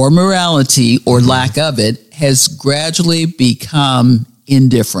 or morality, or lack of it, has gradually become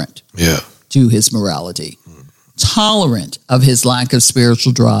indifferent to his morality, tolerant of his lack of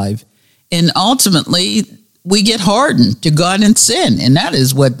spiritual drive, and ultimately we get hardened to God and sin, and that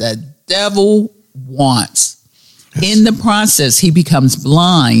is what the devil wants. Yes. In the process, he becomes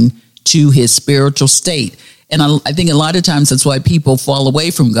blind to his spiritual state. And I think a lot of times that's why people fall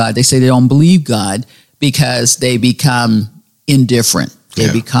away from God. They say they don't believe God because they become indifferent.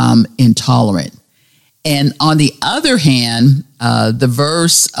 They become intolerant. And on the other hand, the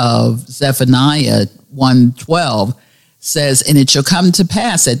verse of Zephaniah 1:12 says, and it shall come to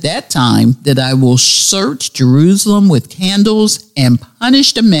pass at that time that I will search Jerusalem with candles and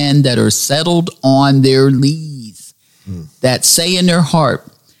punish the men that are settled on their lees, that say in their heart,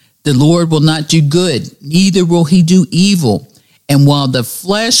 the Lord will not do good, neither will he do evil. And while the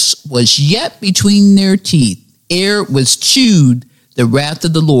flesh was yet between their teeth, ere it was chewed, the wrath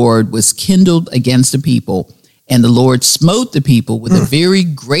of the Lord was kindled against the people, and the Lord smote the people with a very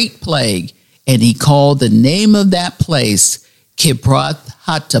great plague, and he called the name of that place Kibroth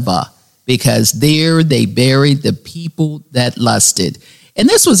Hattaavah, because there they buried the people that lusted. And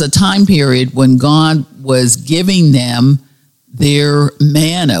this was a time period when God was giving them their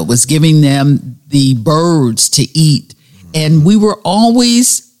manna, was giving them the birds to eat. And we were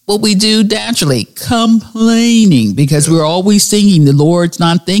always, what we do naturally, complaining, because we're always thinking the Lord's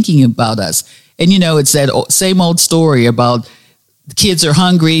not thinking about us. And it's that same old story about the kids are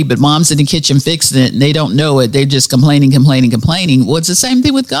hungry, but mom's in the kitchen fixing it and they don't know it. They're just complaining. Well, it's the same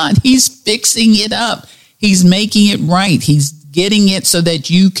thing with God. He's fixing it up. He's making it right. He's getting it so that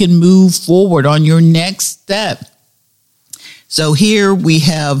you can move forward on your next step. So here we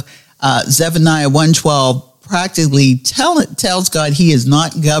have Zephaniah 1:12 practically tells God he is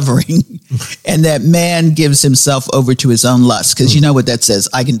not governing and that man gives himself over to his own lust. Because you know what that says?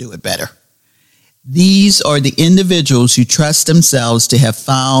 I can do it better. These are the individuals who trust themselves to have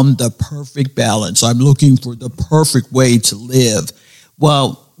found the perfect balance. I'm looking for the perfect way to live.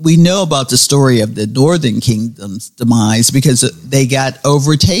 Well, we know about the story of the northern kingdom's demise because they got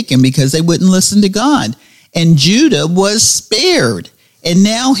overtaken because they wouldn't listen to God. And Judah was spared. And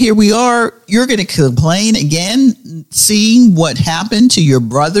now here we are. You're going to complain again, seeing what happened to your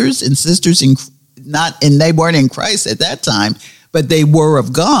brothers and sisters and they weren't in Christ at that time, but they were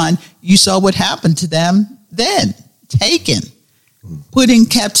of God. You saw what happened to them then, taken, put in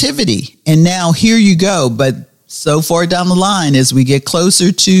captivity. And now here you go. But so far down the line, as we get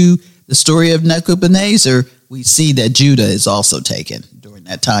closer to the story of Nebuchadnezzar, we see that Judah is also taken during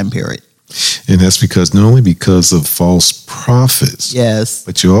that time period. And that's because not only because of false prophets, yes,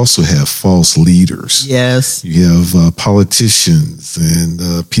 but you also have false leaders. Yes. You have politicians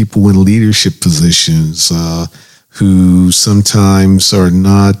and people in leadership positions who sometimes are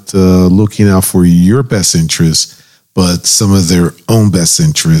not looking out for your best interests, but some of their own best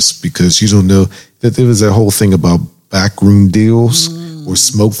interests, because you don't know that there was that whole thing about backroom deals or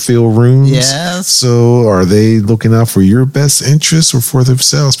smoke-filled rooms. Yes. So are they looking out for your best interests or for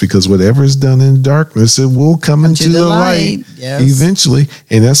themselves? Because whatever is done in darkness, it will come into the light eventually.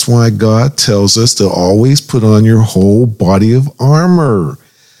 And that's why God tells us to always put on your whole body of armor,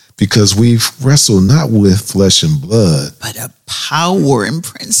 because we wrestle not with flesh and blood, but a power and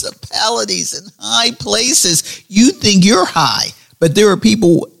principalities in high places. You think you're high, but there are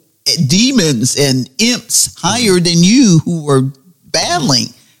people, demons and imps higher than you who are battling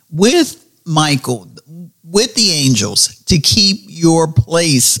with Michael, with the angels, to keep your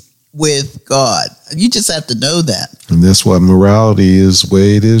place with God. You just have to know that. And that's why morality is the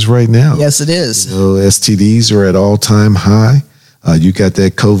way it is right now. Yes, it is. STDs are at all-time high. You got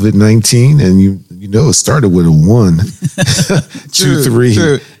that COVID-19, and it started with a 1, 2, 3.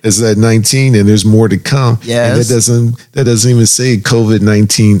 True. It's at 19, and there's more to come. Yes. And that doesn't even say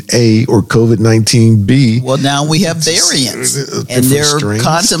COVID-19A or COVID-19B. Well, now we have variants, and they're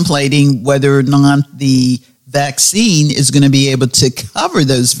contemplating whether or not the vaccine is going to be able to cover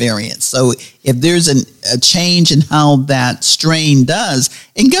those variants. So if there's a change in how that strain does,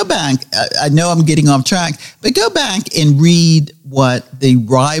 and go back, I know I'm getting off track, but go back and read what the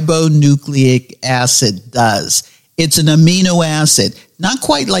ribonucleic acid does. It's an amino acid, not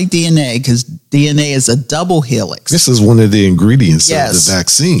quite like DNA, because DNA is a double helix. This is one of the ingredients of the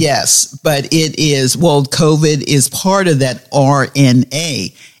vaccine. Yes, but it is, COVID is part of that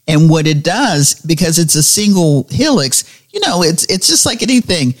RNA. And what it does, because it's a single helix, it's just like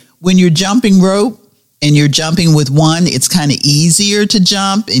anything. When you're jumping rope and you're jumping with one, it's kind of easier to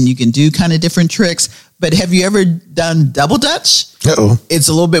jump and you can do kind of different tricks. But have you ever done double dutch? Uh-oh. It's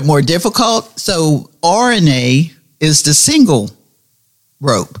a little bit more difficult. So RNA is the single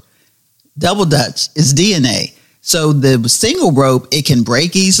rope. Double dutch is DNA. So the single rope, it can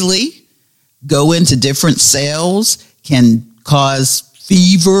break easily, go into different cells, can cause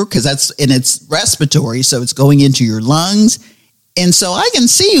fever, because it's respiratory, so it's going into your lungs. And so I can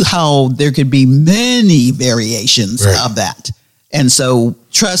see how there could be many variations of that. And so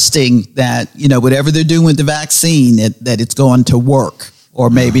trusting that, whatever they're doing with the vaccine, that it's going to work, or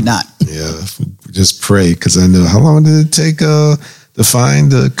maybe not. Yeah, just pray, because I know, how long did it take to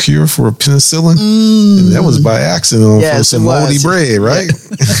find a cure for penicillin? And that was by accident for some moldy bread, right?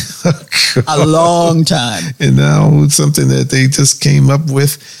 A long time. And now it's something that they just came up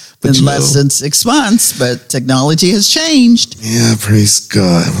with. But in less than 6 months, but technology has changed. Yeah, praise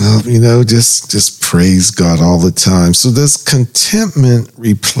God. Well, just praise God all the time. So does contentment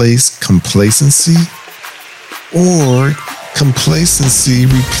replace complacency, or complacency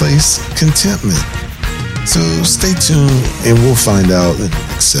replace contentment? So stay tuned and we'll find out in the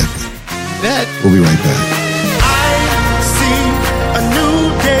next segment. Bet. We'll be right back. I see a new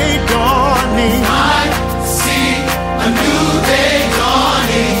day dawning. I see a new day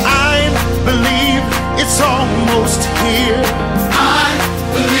dawning. I believe it's almost here. I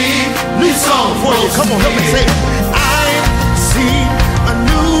believe it's almost Come on, help me say it. I see a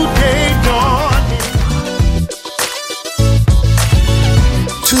new day dawning.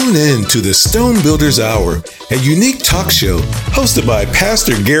 Tune in to the Stone Builders Hour, a unique talk show hosted by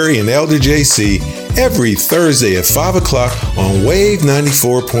Pastor Gary and Elder JC every Thursday at 5 o'clock on Wave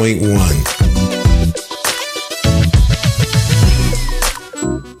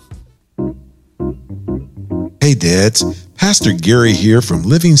 94.1. Hey dads, Pastor Gary here from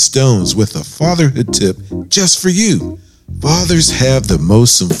Living Stones with a fatherhood tip just for you. Fathers have the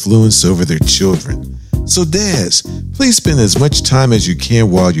most influence over their children. So dads, please spend as much time as you can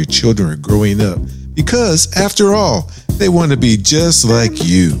while your children are growing up, because after all, they want to be just like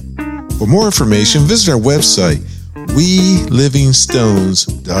you. For more information, visit our website,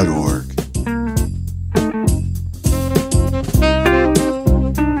 welivingstones.org.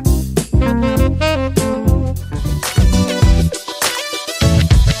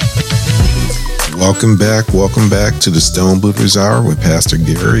 Welcome back to the Stone Builders Hour with Pastor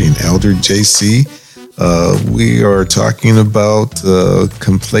Gary and Elder JC. We are talking about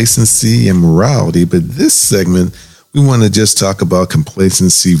complacency and morality, but this segment, we want to just talk about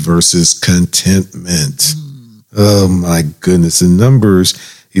complacency versus contentment. Oh my goodness. In Numbers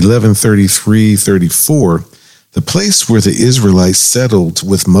 11:33-34, the place where the Israelites settled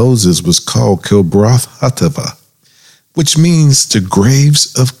with Moses was called Kilbroth Hattava, which means the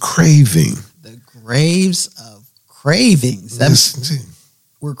graves of craving. The graves of cravings.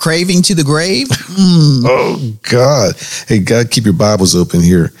 We're craving to the grave? Oh, God. Hey, God, keep your Bibles open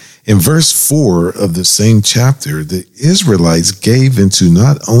here. In verse 4 of the same chapter, the Israelites gave into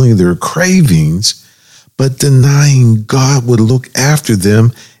not only their cravings, but denying God would look after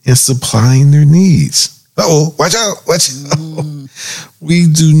them and supplying their needs. Uh-oh, watch out. We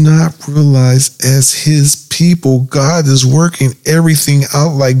do not realize as his people, God is working everything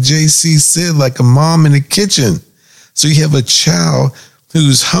out, like JC said, like a mom in the kitchen. So you have a child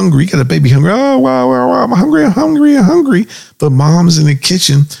who's hungry, got a baby hungry. Oh, wow, I'm hungry. But mom's in the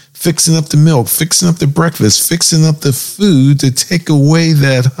kitchen fixing up the milk, fixing up the breakfast, fixing up the food to take away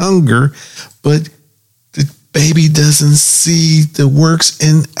that hunger. But the baby doesn't see the works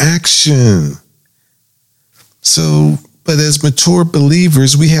in action. So, but as mature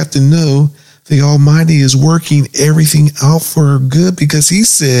believers, we have to know the Almighty is working everything out for our good, because he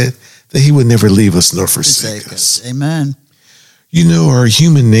said that he would never leave us nor forsake us. Amen. Our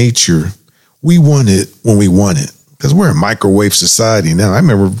human nature, we want it when we want it. Because we're a microwave society now. I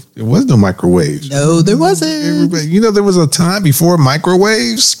remember there was no microwaves. No, there wasn't. There was a time before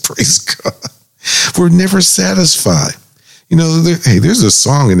microwaves. Praise God. We're never satisfied. There's a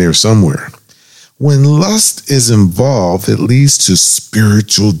song in there somewhere. When lust is involved, it leads to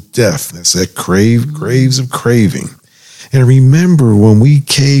spiritual death. That's that craves of craving. And remember, when we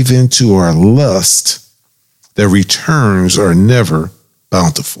cave into our lust, the returns are never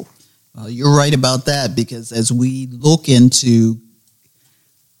bountiful. Well, you're right about that, because as we look into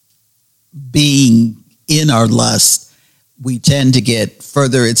being in our lust, we tend to get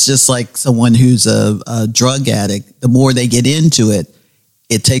further. It's just like someone who's a drug addict. The more they get into it,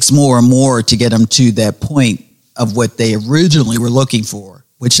 it takes more and more to get them to that point of what they originally were looking for,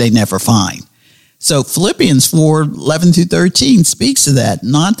 which they never find. So Philippians 4:11-13 speaks to that.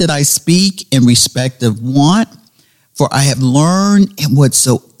 Not that I speak in respect of want, for I have learned in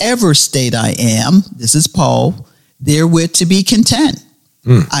whatsoever state I am, this is Paul, therewith to be content.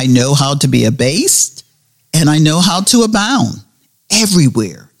 I know how to be abased, and I know how to abound.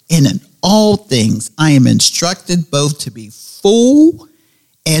 Everywhere and in all things I am instructed both to be full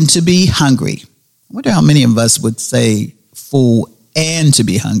and to be hungry. I wonder how many of us would say full and to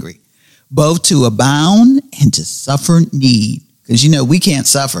be hungry. Both to abound and to suffer need. Because we can't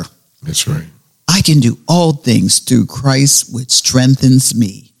suffer. That's right. I can do all things through Christ, which strengthens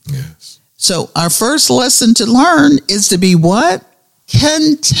me. Yes. So our first lesson to learn is to be what?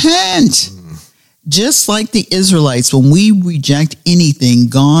 Content. Just like the Israelites, when we reject anything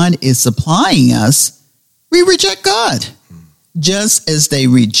God is supplying us, we reject God. Just as they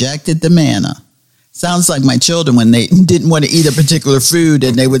rejected the manna. Sounds like my children when they didn't want to eat a particular food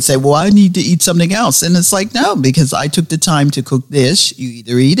and they would say, well, I need to eat something else. And it's like, no, because I took the time to cook this. You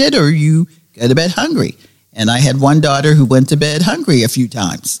either eat it or you go to bed hungry. And I had one daughter who went to bed hungry a few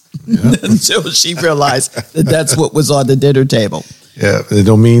times until she realized that that's what was on the dinner table. Yeah, it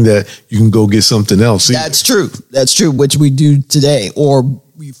don't mean that you can go get something else either. That's true. That's true, which we do today. Or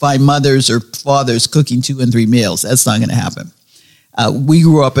we find mothers or fathers cooking 2 and 3 meals. That's not going to happen. We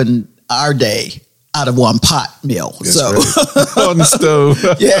grew up in our day out of one pot meal. That's right. On the stove.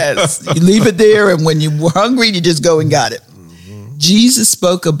 Yes. You leave it there, and when you were hungry, you just go and got it. Mm-hmm. Jesus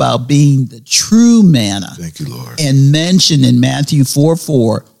spoke about being the true manna. Thank you, Lord. And mentioned in Matthew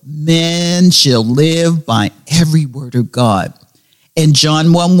 4:4, men shall live by every word of God. And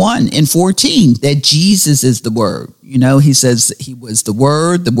John 1:1 and 14, that Jesus is the Word. He says he was the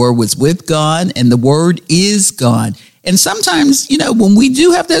Word was with God, and the Word is God. And sometimes, when we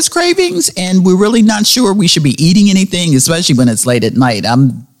do have those cravings and we're really not sure we should be eating anything, especially when it's late at night.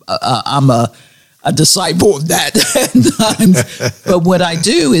 I'm a disciple of that at times. But what I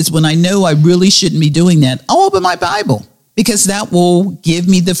do is when I know I really shouldn't be doing that, I'll open my Bible, because that will give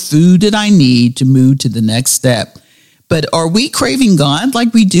me the food that I need to move to the next step. But are we craving God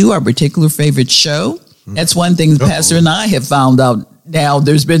like we do our particular favorite show? That's one thing the pastor and I have found out now.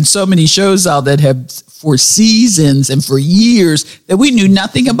 There's been so many shows out that have for seasons and for years that we knew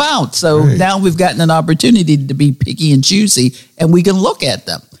nothing about. So now we've gotten an opportunity to be picky and choosy, and we can look at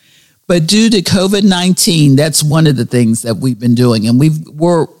them. But due to COVID-19, that's one of the things that we've been doing. And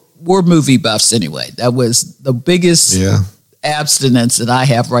we're movie buffs anyway. That was the biggest abstinence that I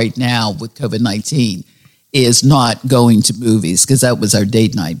have right now with COVID-19. Is not going to movies, because that was our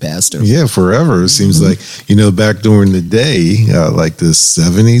date night, Pastor. Yeah, forever. It seems like, back during the day, like the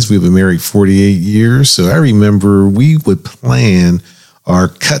 70s, we've been married 48 years. So I remember we would plan our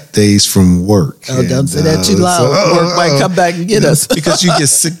cut days from work. Oh, don't say that too loud. Work might come back and get us. Because you get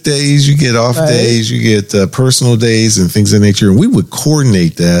sick days, you get off days, you get personal days and things of that nature. And we would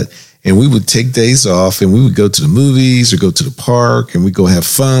coordinate that, and we would take days off, and we would go to the movies or go to the park, and we'd go have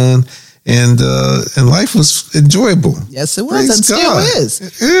fun. And life was enjoyable. Yes, it was. And still is.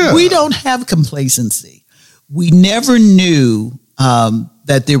 Yeah. We don't have complacency. We never knew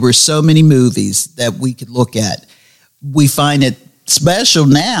that there were so many movies that we could look at. We find it special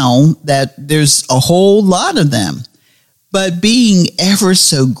now that there's a whole lot of them. But being ever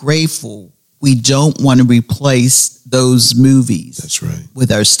so grateful, we don't want to replace those movies. That's right.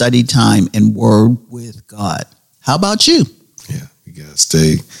 With our study time and word with God. How about you? Yeah, you got to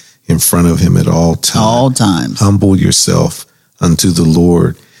stay in front of him at all times. All times. Humble yourself unto the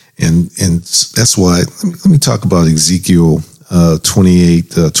Lord. And that's why, let me talk about Ezekiel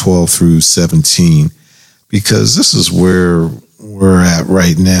 28:12-17, because this is where we're at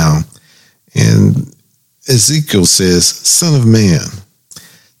right now. And Ezekiel says, Son of man,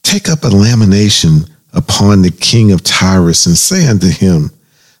 take up a lamentation upon the king of Tyrus, and say unto him,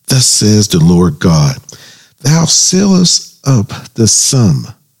 Thus says the Lord God, Thou sealest up the sum,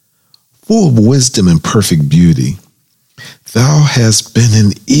 full of wisdom and perfect beauty. Thou hast been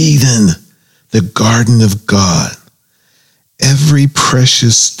in Eden, the garden of God. Every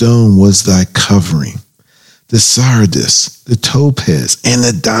precious stone was thy covering, the sardius, the topaz, and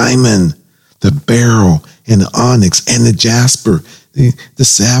the diamond, the beryl, and the onyx, and the jasper, the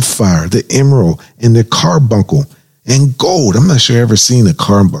sapphire, the emerald, and the carbuncle, and gold. I'm not sure I've ever seen a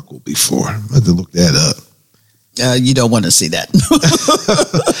carbuncle before. I have to look that up. You don't want to see that.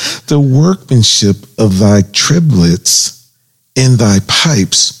 The workmanship of thy triblets and thy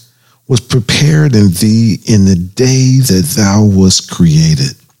pipes was prepared in thee in the day that thou wast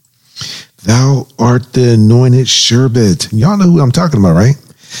created. Thou art the anointed sherbet. Y'all know who I'm talking about, right?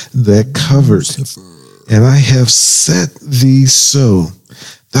 That covered. And I have set thee so.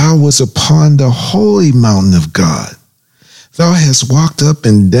 Thou wast upon the holy mountain of God. Thou hast walked up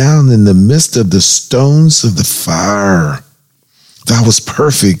and down in the midst of the stones of the fire. Thou wast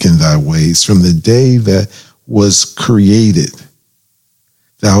perfect in thy ways from the day that was created.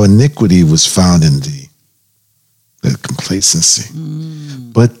 Thou iniquity was found in thee, the complacency.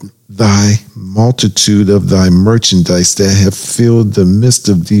 But thy multitude of thy merchandise that have filled the midst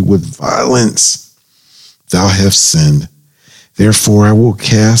of thee with violence, thou hast sinned. Therefore I will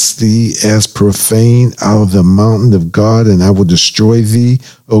cast thee as profane out of the mountain of God, and I will destroy thee,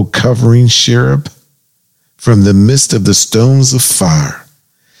 O covering cherub, from the midst of the stones of fire.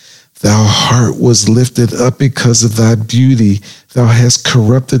 Thou heart was lifted up because of thy beauty. Thou hast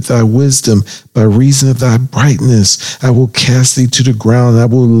corrupted thy wisdom by reason of thy brightness. I will cast thee to the ground. I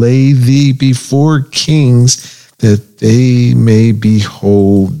will lay thee before kings that they may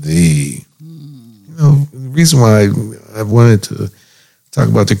behold thee. You know, the reason why I wanted to talk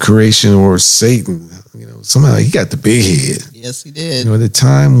about the creation or Satan, you know, somehow he got the big head. Yes, he did. You know, at the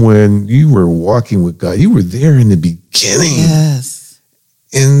time when you were walking with God, you were there in the beginning. Yes.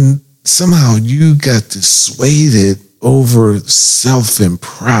 And somehow you got dissuaded over self and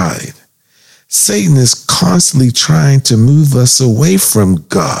pride. Satan is constantly trying to move us away from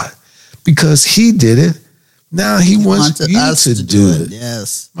God because he did it. Now he wants you to do it.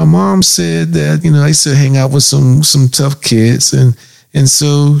 Yes. My mom said that, you know, I used to hang out with some tough kids. And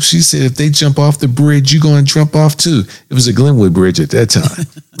so she said, if they jump off the bridge, you're going to jump off too. It was a Glenwood Bridge at that time.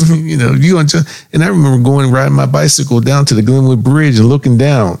 You know, you're going to jump. And I remember going riding my bicycle down to the Glenwood Bridge and looking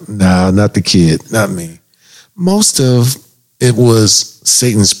down. Nah, not the kid, not me. Most of it was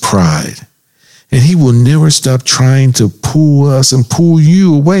Satan's pride. And he will never stop trying to pull us and pull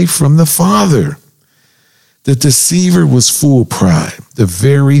you away from the Father. The deceiver was full of pride, the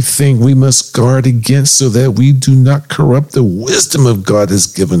very thing we must guard against so that we do not corrupt the wisdom of God has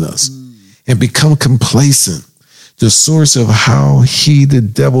given us and become complacent, the source of how the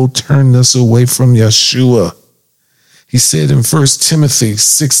devil, turned us away from Yeshua. He said in 1 Timothy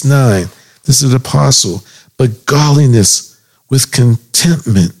 6:9, this is the apostle, but godliness with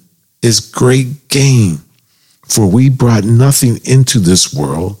contentment is great gain, for we brought nothing into this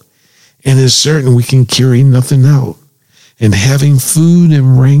world, and it's certain we can carry nothing out. And having food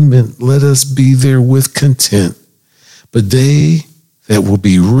and raiment, let us be therewith content. But they that will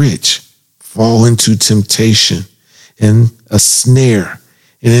be rich fall into temptation and a snare,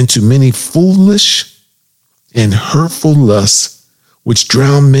 and into many foolish and hurtful lusts, which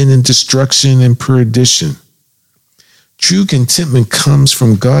drown men in destruction and perdition. True contentment comes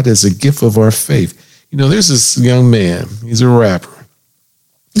from God as a gift of our faith. You know, there's this young man, he's a rapper.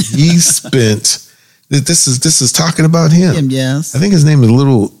 He spent, this is talking about him. Yes. I think his name is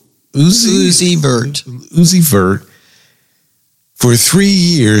Little Uzi Vert. Uzi Vert. For 3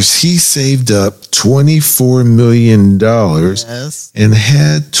 years, he saved up $24 million and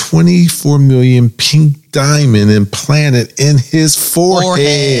had 24 million pink diamond implanted in his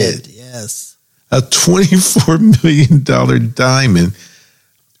forehead. Yes. A $24 million diamond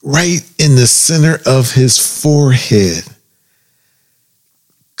right in the center of his forehead.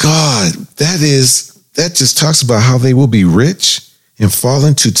 God, that just talks about how they will be rich and fall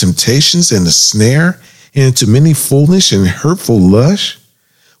into temptations and the snare and into many foolish and hurtful lusts,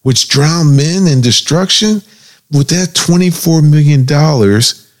 which drown men in destruction. With that $24 million,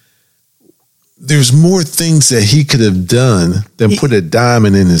 there's more things that he could have done than put a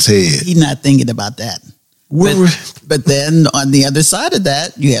diamond in his head. He's not thinking about that. But then on the other side of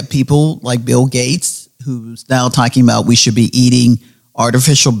that, you have people like Bill Gates, who's now talking about we should be eating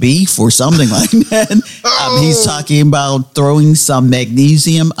artificial beef or something like that. He's talking about throwing some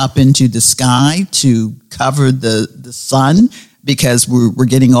magnesium up into the sky to cover the sun because we're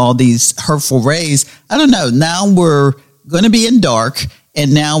getting all these hurtful rays. I don't know. Now we're going to be in dark,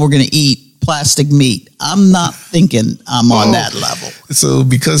 and now we're going to eat plastic meat. I'm not thinking I'm on that level. So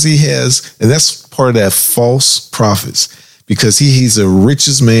because he has, and that's part of that false prophets, because he's the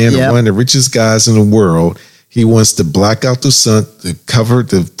richest man, one of the richest guys in the world. He wants to black out the sun to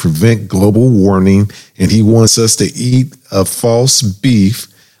prevent global warming, and he wants us to eat a false beef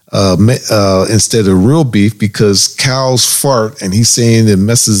instead of real beef because cows fart, and he's saying it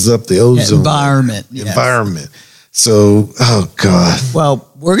messes up the ozone environment. So, oh God. Well,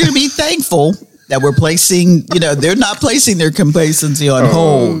 we're going to be thankful that we're placing, they're not placing their complacency on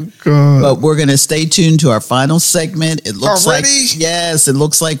hold. God. But we're going to stay tuned to our final segment. It looks it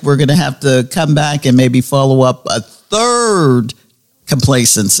looks like we're going to have to come back and maybe follow up a third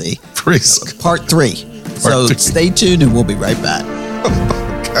complacency. Part 3. So stay tuned and we'll be right back.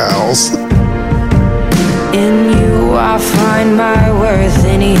 Cows. In you I find my worth,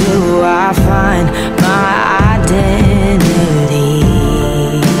 in you I find my identity.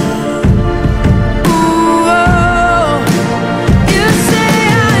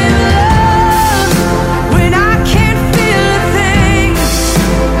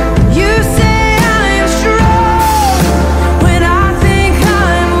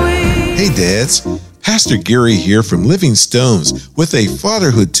 Dads, Pastor Gary here from Living Stones with a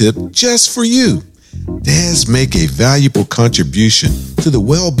fatherhood tip just for you. Dads make a valuable contribution to the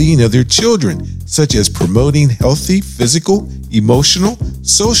well-being of their children, such as promoting healthy physical, emotional,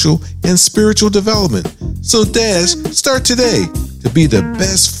 social, and spiritual development. So dads, start today to be the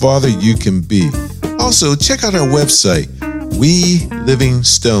best father you can be. Also, check out our website,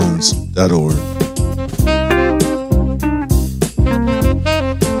 welivingstones.org.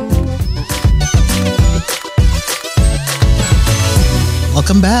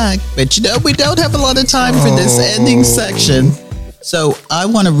 Welcome back. But we don't have a lot of time for this ending section. So I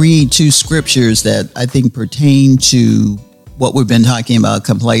want to read 2 scriptures that I think pertain to what we've been talking about,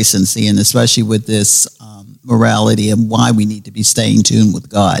 complacency, and especially with this morality and why we need to be staying tuned with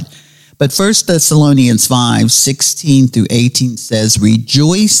God. But 1 Thessalonians 5:16-18 says,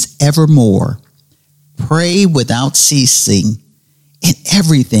 "Rejoice evermore, pray without ceasing, in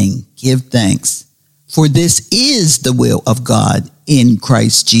everything give thanks. For this is the will of God in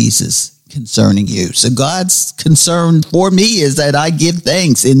Christ Jesus concerning you." So God's concern for me is that I give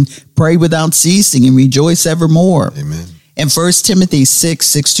thanks and pray without ceasing and rejoice evermore. Amen. And 1 Timothy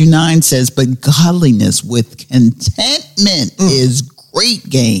 6:6-9 says, "But godliness with contentment is great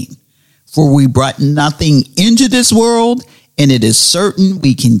gain. For we brought nothing into this world, and it is certain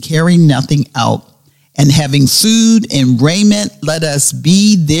we can carry nothing out. And having food and raiment, let us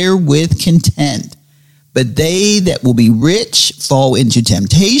be therewith content. But they that will be rich fall into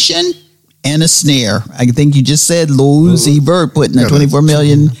temptation and a snare." I think you just said Lil Uzi Vert putting a 24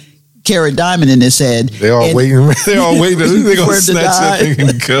 million carat diamond in his head. They're all waiting. They're going to snatch that thing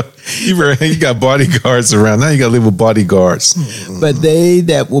and go. You got bodyguards around. Now you got to live with bodyguards. "But they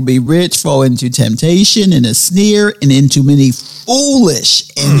that will be rich fall into temptation and a snare and into many foolish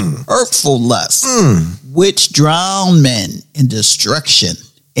and hurtful lusts, which drown men in destruction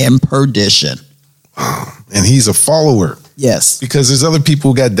and perdition." And he's a follower. Yes, because there's other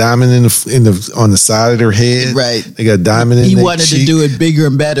people who got diamond on the side of their head. Right, they got diamond in their cheek. He wanted to do it bigger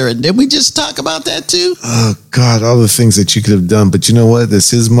and better, and did we just talk about that too? Oh God, all the things that you could have done, but you know what?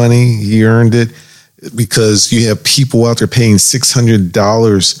 That's his money. He earned it because you have people out there paying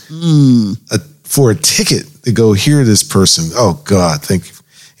 $600 for a ticket to go hear this person. Oh God, thank you.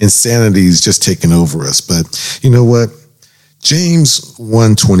 Insanity is just taking over us. But you know what? James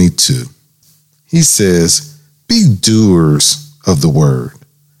 1:22. He says, "Be doers of the word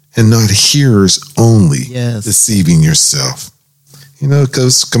and not hearers only, deceiving yourself."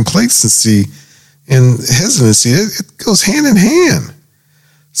 Because complacency and hesitancy, it goes hand in hand.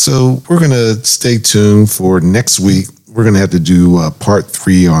 So we're going to stay tuned for next week. We're going to have to do part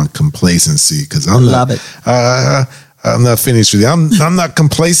 3 on complacency because I'm not finished with you. I'm not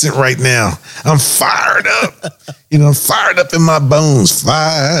complacent right now. I'm fired up. I'm fired up in my bones.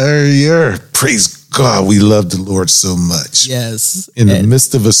 Fire. Praise God. We love the Lord so much. Yes. In the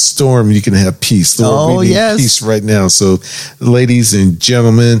midst of a storm, you can have peace. Lord, we need peace right now. So, ladies and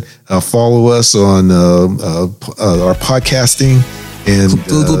gentlemen, follow us on our podcasting and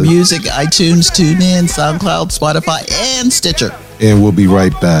Google Music, iTunes, TuneIn, SoundCloud, Spotify, and Stitcher. And we'll be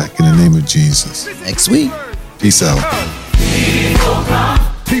right back in the name of Jesus. Next week. Peace out.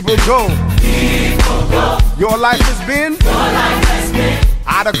 People go. Your life has been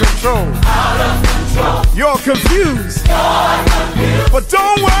out of control. You're confused. But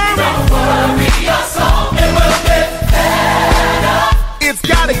don't worry. Your soul, it will get better. It's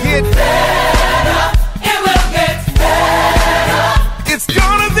gotta get better.